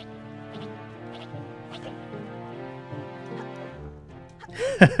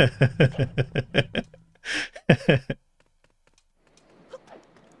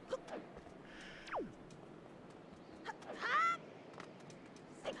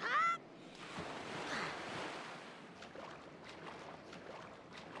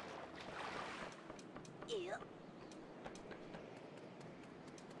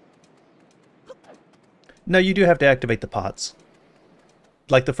 No, you do have to activate the pots.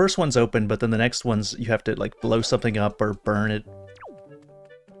 Like, the first one's open, but then the next one's you have to, like, blow something up or burn it.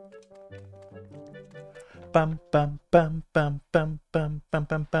 Bum, bum, bum, bum, bum, bum, bum,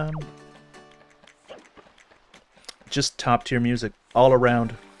 bum, bum. Just top-tier music all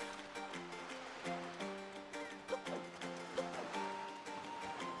around.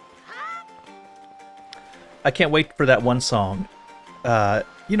 I can't wait for that one song.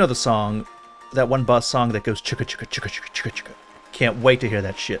 You know the song, that one bus song that goes chicka chicka chicka chicka chicka chicka. Can't wait to hear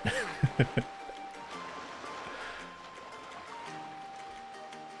that shit.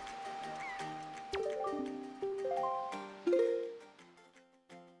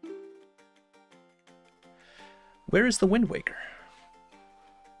 Where is the Wind Waker?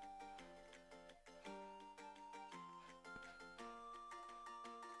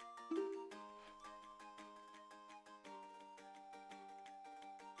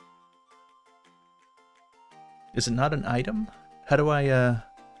 Is it not an item? How do I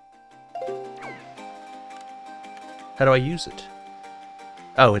use it?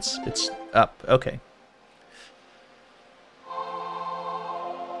 Oh, it's up. Okay.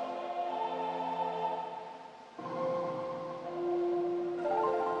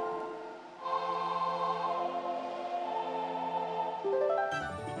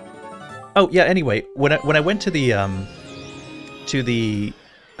 Oh yeah. Anyway, when I went to the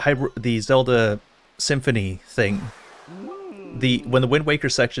Zelda Symphony thing, when the Wind Waker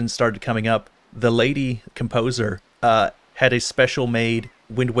section started coming up, the lady composer had a special made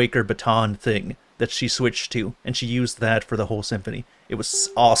Wind Waker baton thing that she switched to, and she used that for the whole symphony. It was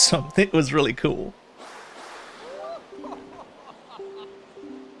awesome. It was really cool.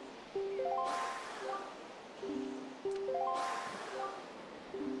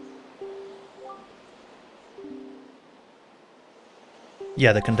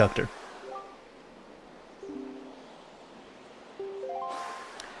 Yeah, the conductor.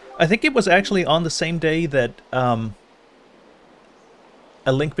 I think it was actually on the same day that A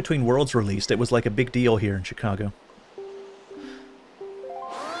Link Between Worlds released. It was like a big deal here in Chicago.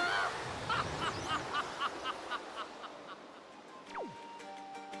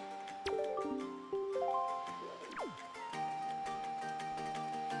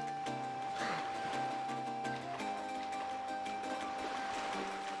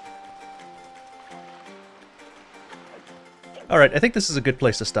 Alright, I think this is a good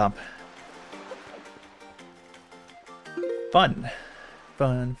place to stop. Fun.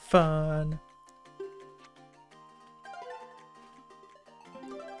 Fun, fun.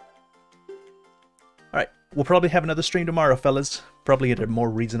 Alright, we'll probably have another stream tomorrow, fellas. Probably at a more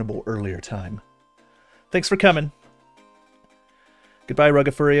reasonable, earlier time. Thanks for coming. Goodbye,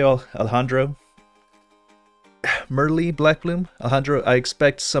 Rugafurio, Alejandro. Merly, Blackbloom, Alejandro, I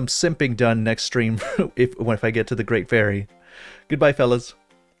expect some simping done next stream if I get to the Great Fairy. Goodbye, fellas.